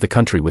planned to leave the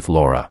country with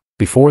Laura.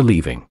 Before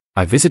leaving,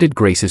 I visited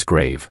Grace's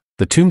grave.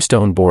 The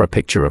tombstone bore a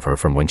picture of her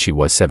from when she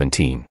was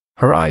 17.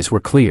 Her eyes were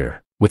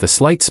clear, with a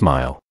slight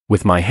smile.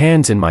 With my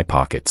hands in my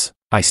pockets,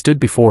 I stood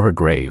before her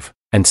grave,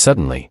 and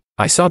suddenly,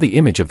 I saw the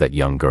image of that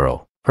young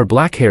girl, her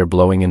black hair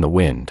blowing in the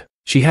wind.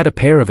 She had a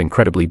pair of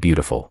incredibly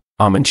beautiful,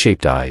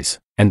 almond-shaped eyes,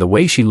 and the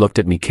way she looked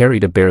at me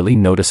carried a barely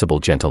noticeable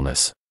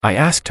gentleness. I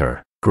asked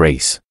her,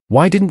 Grace,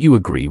 why didn't you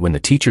agree when the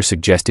teacher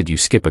suggested you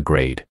skip a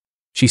grade?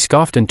 She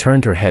scoffed and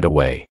turned her head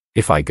away.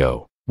 If I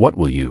go, what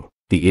will you,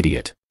 the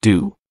idiot,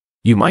 do?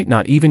 You might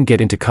not even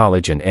get into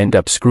college and end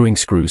up screwing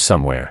screws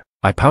somewhere.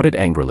 I pouted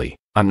angrily.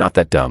 I'm not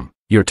that dumb.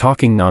 You're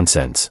talking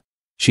nonsense.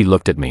 She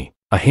looked at me,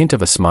 a hint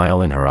of a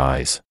smile in her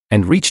eyes,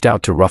 and reached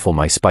out to ruffle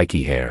my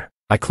spiky hair.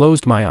 I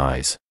closed my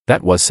eyes.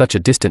 That was such a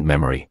distant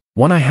memory,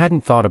 one I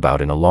hadn't thought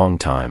about in a long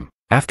time.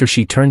 After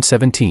she turned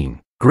 17,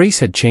 Grace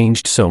had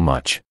changed so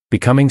much,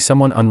 becoming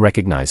someone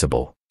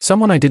unrecognizable,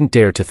 someone I didn't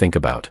dare to think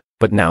about.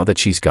 But now that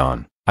she's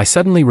gone, I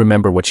suddenly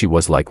remember what she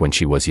was like when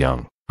she was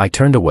young. I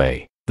turned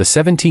away. The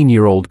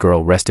 17-year-old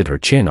girl rested her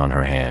chin on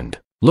her hand,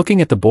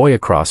 looking at the boy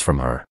across from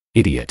her.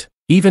 Idiot.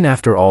 Even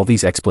after all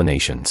these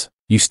explanations,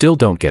 you still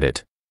don't get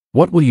it.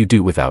 What will you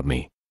do without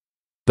me?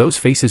 Those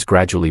faces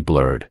gradually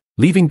blurred,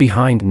 leaving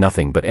behind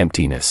nothing but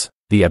emptiness.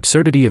 The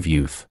absurdity of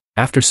youth,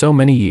 after so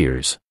many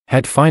years,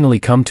 had finally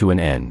come to an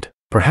end.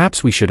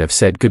 Perhaps we should have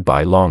said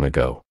goodbye long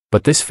ago,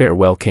 but this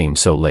farewell came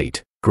so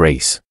late.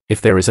 Grace,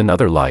 if there is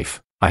another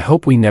life, I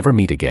hope we never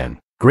meet again.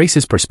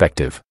 Grace's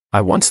perspective.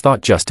 I once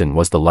thought Justin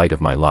was the light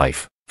of my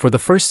life. For the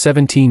first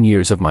 17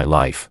 years of my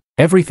life,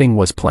 everything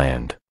was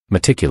planned,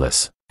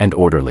 meticulous, and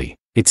orderly.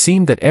 It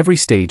seemed that every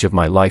stage of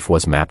my life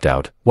was mapped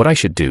out, what I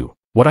should do,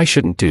 what I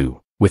shouldn't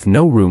do, with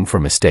no room for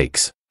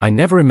mistakes. I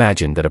never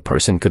imagined that a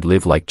person could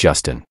live like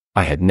Justin.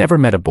 I had never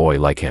met a boy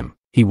like him.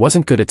 He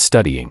wasn't good at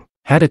studying,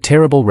 had a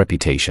terrible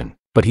reputation,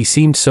 but he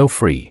seemed so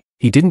free.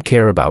 He didn't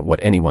care about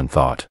what anyone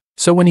thought.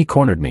 So when he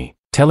cornered me,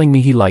 telling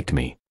me he liked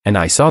me, and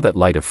I saw that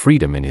light of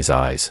freedom in his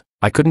eyes,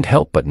 I couldn't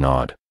help but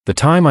nod. The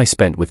time I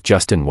spent with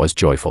Justin was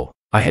joyful.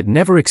 I had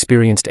never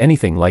experienced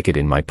anything like it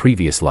in my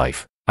previous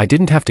life. I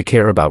didn't have to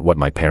care about what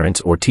my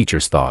parents or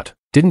teachers thought,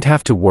 didn't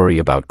have to worry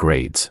about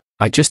grades.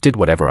 I just did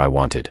whatever I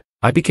wanted.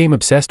 I became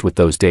obsessed with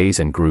those days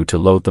and grew to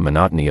loathe the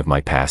monotony of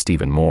my past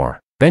even more.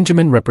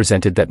 Benjamin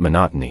represented that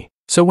monotony.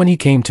 So when he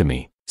came to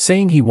me,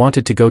 saying he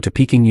wanted to go to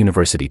Peking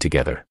University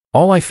together,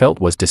 all I felt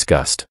was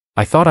disgust.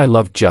 I thought I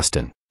loved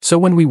Justin, so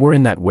when we were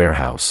in that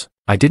warehouse,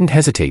 I didn't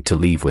hesitate to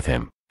leave with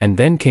him. And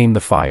then came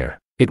the fire.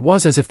 It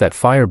was as if that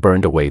fire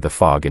burned away the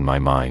fog in my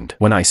mind.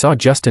 When I saw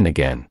Justin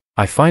again,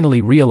 I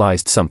finally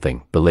realized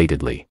something,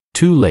 belatedly.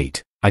 Too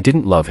late. I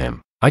didn't love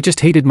him. I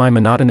just hated my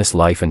monotonous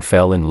life and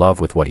fell in love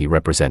with what he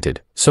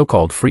represented,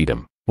 so-called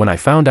freedom. When I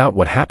found out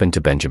what happened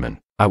to Benjamin,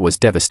 I was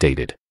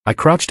devastated. I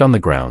crouched on the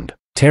ground,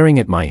 tearing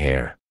at my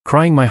hair,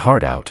 crying my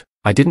heart out.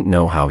 I didn't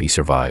know how he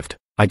survived.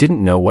 I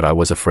didn't know what I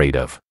was afraid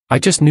of. I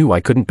just knew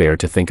I couldn't bear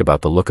to think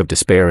about the look of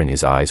despair in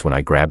his eyes when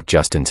I grabbed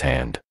Justin's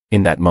hand.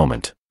 In that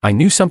moment, I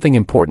knew something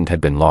important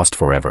had been lost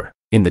forever.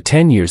 In the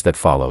 10 years that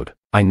followed,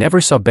 I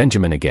never saw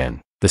Benjamin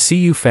again. The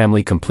CU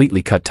family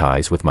completely cut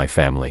ties with my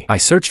family. I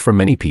searched for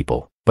many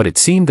people, but it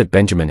seemed that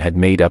Benjamin had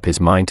made up his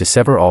mind to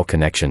sever all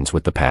connections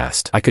with the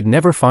past. I could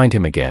never find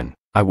him again.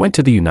 I went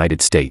to the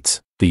United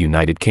States, the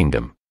United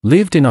Kingdom,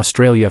 lived in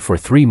Australia for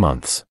 3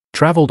 months,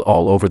 traveled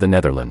all over the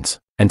Netherlands,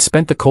 and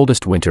spent the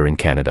coldest winter in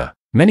Canada.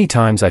 Many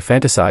times I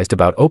fantasized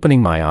about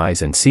opening my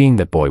eyes and seeing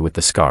that boy with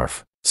the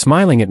scarf,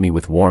 smiling at me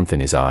with warmth in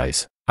his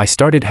eyes. I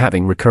started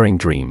having recurring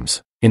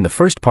dreams. In the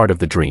first part of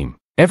the dream,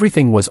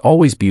 everything was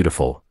always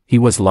beautiful. He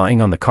was lying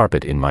on the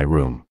carpet in my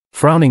room,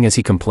 frowning as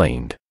he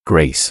complained,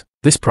 "Grace,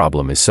 this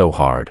problem is so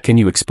hard. Can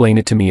you explain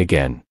it to me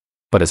again?"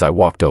 But as I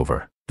walked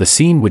over, the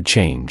scene would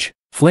change.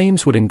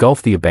 Flames would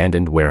engulf the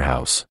abandoned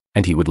warehouse,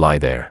 and he would lie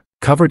there,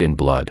 covered in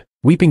blood,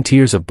 weeping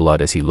tears of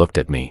blood as he looked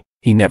at me.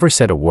 He never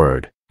said a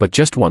word, but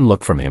just one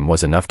look from him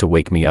was enough to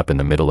wake me up in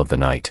the middle of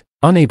the night,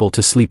 unable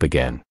to sleep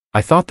again.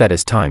 I thought that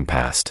as time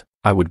passed,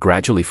 I would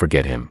gradually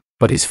forget him,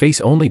 but his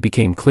face only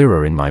became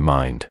clearer in my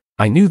mind.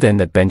 I knew then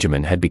that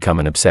Benjamin had become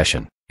an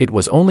obsession. It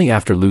was only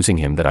after losing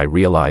him that I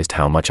realized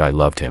how much I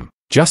loved him.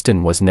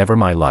 Justin was never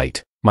my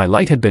light. My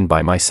light had been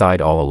by my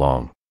side all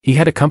along. He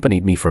had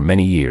accompanied me for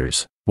many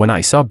years. When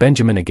I saw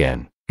Benjamin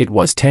again, it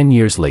was 10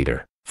 years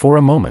later. For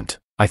a moment,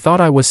 I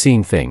thought I was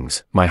seeing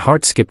things. My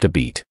heart skipped a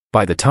beat.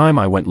 By the time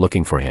I went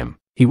looking for him,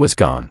 he was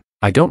gone.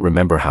 I don't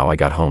remember how I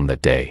got home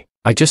that day.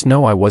 I just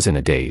know I was in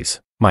a daze,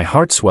 my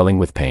heart swelling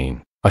with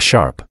pain, a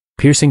sharp,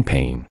 piercing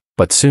pain.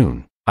 But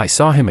soon, I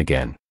saw him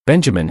again.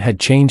 Benjamin had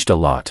changed a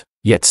lot,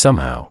 yet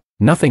somehow,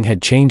 nothing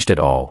had changed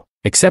at all,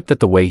 except that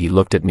the way he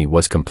looked at me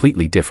was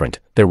completely different.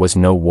 There was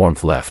no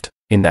warmth left.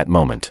 In that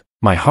moment,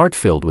 my heart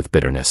filled with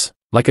bitterness,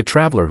 like a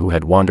traveler who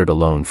had wandered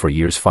alone for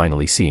years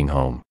finally seeing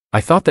home.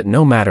 I thought that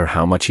no matter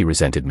how much he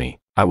resented me,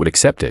 I would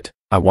accept it.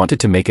 I wanted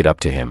to make it up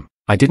to him.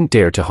 I didn't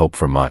dare to hope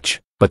for much,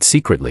 but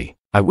secretly,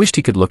 I wished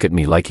he could look at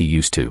me like he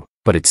used to.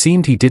 But it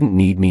seemed he didn't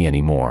need me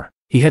anymore.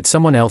 He had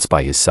someone else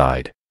by his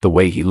side. The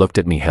way he looked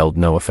at me held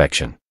no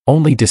affection,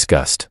 only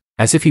disgust,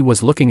 as if he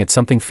was looking at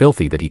something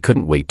filthy that he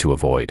couldn't wait to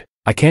avoid.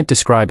 I can't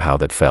describe how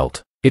that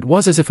felt. It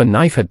was as if a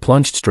knife had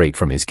plunged straight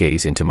from his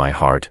gaze into my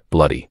heart,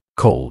 bloody,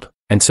 cold,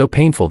 and so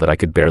painful that I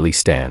could barely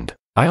stand.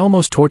 I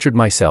almost tortured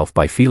myself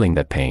by feeling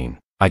that pain.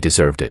 I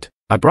deserved it.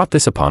 I brought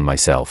this upon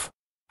myself.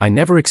 I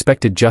never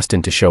expected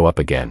Justin to show up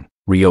again,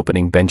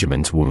 reopening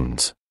Benjamin's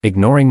wounds,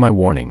 ignoring my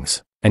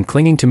warnings, and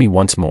clinging to me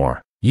once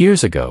more.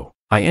 Years ago,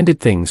 I ended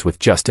things with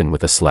Justin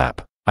with a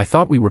slap. I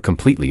thought we were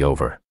completely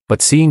over,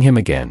 but seeing him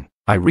again,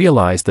 I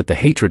realized that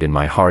the hatred in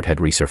my heart had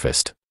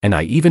resurfaced, and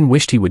I even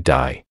wished he would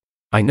die.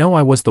 I know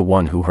I was the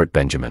one who hurt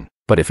Benjamin,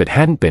 but if it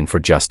hadn't been for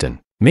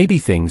Justin, maybe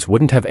things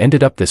wouldn't have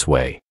ended up this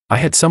way. I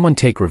had someone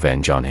take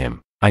revenge on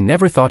him. I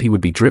never thought he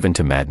would be driven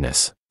to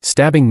madness,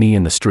 stabbing me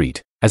in the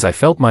street. As I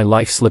felt my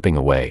life slipping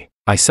away,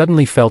 I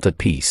suddenly felt at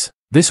peace.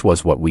 This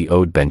was what we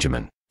owed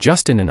Benjamin.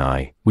 Justin and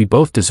I, we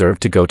both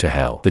deserved to go to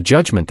hell. The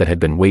judgment that had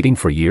been waiting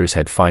for years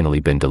had finally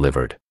been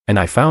delivered, and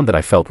I found that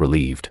I felt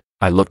relieved.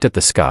 I looked at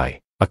the sky,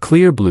 a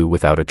clear blue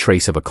without a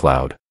trace of a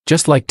cloud,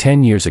 just like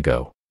 10 years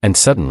ago, and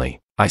suddenly,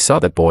 I saw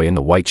that boy in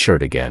the white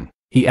shirt again.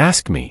 He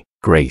asked me,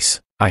 "Grace,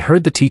 I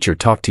heard the teacher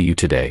talk to you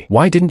today.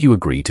 Why didn't you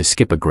agree to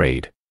skip a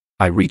grade?"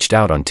 I reached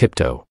out on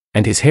tiptoe,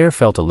 and his hair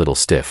felt a little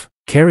stiff,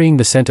 carrying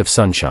the scent of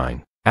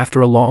sunshine.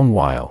 After a long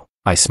while,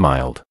 I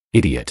smiled.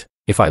 "Idiot.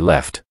 If I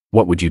left,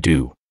 what would you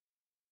do?"